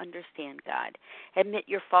you understand God. Admit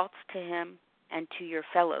your faults to Him and to your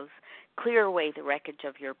fellows. Clear away the wreckage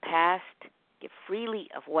of your past. Give freely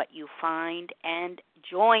of what you find and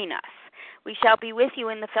join us. We shall be with you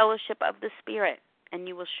in the fellowship of the Spirit, and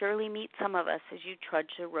you will surely meet some of us as you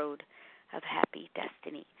trudge the road of happy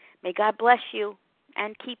destiny. May God bless you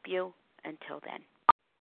and keep you until then.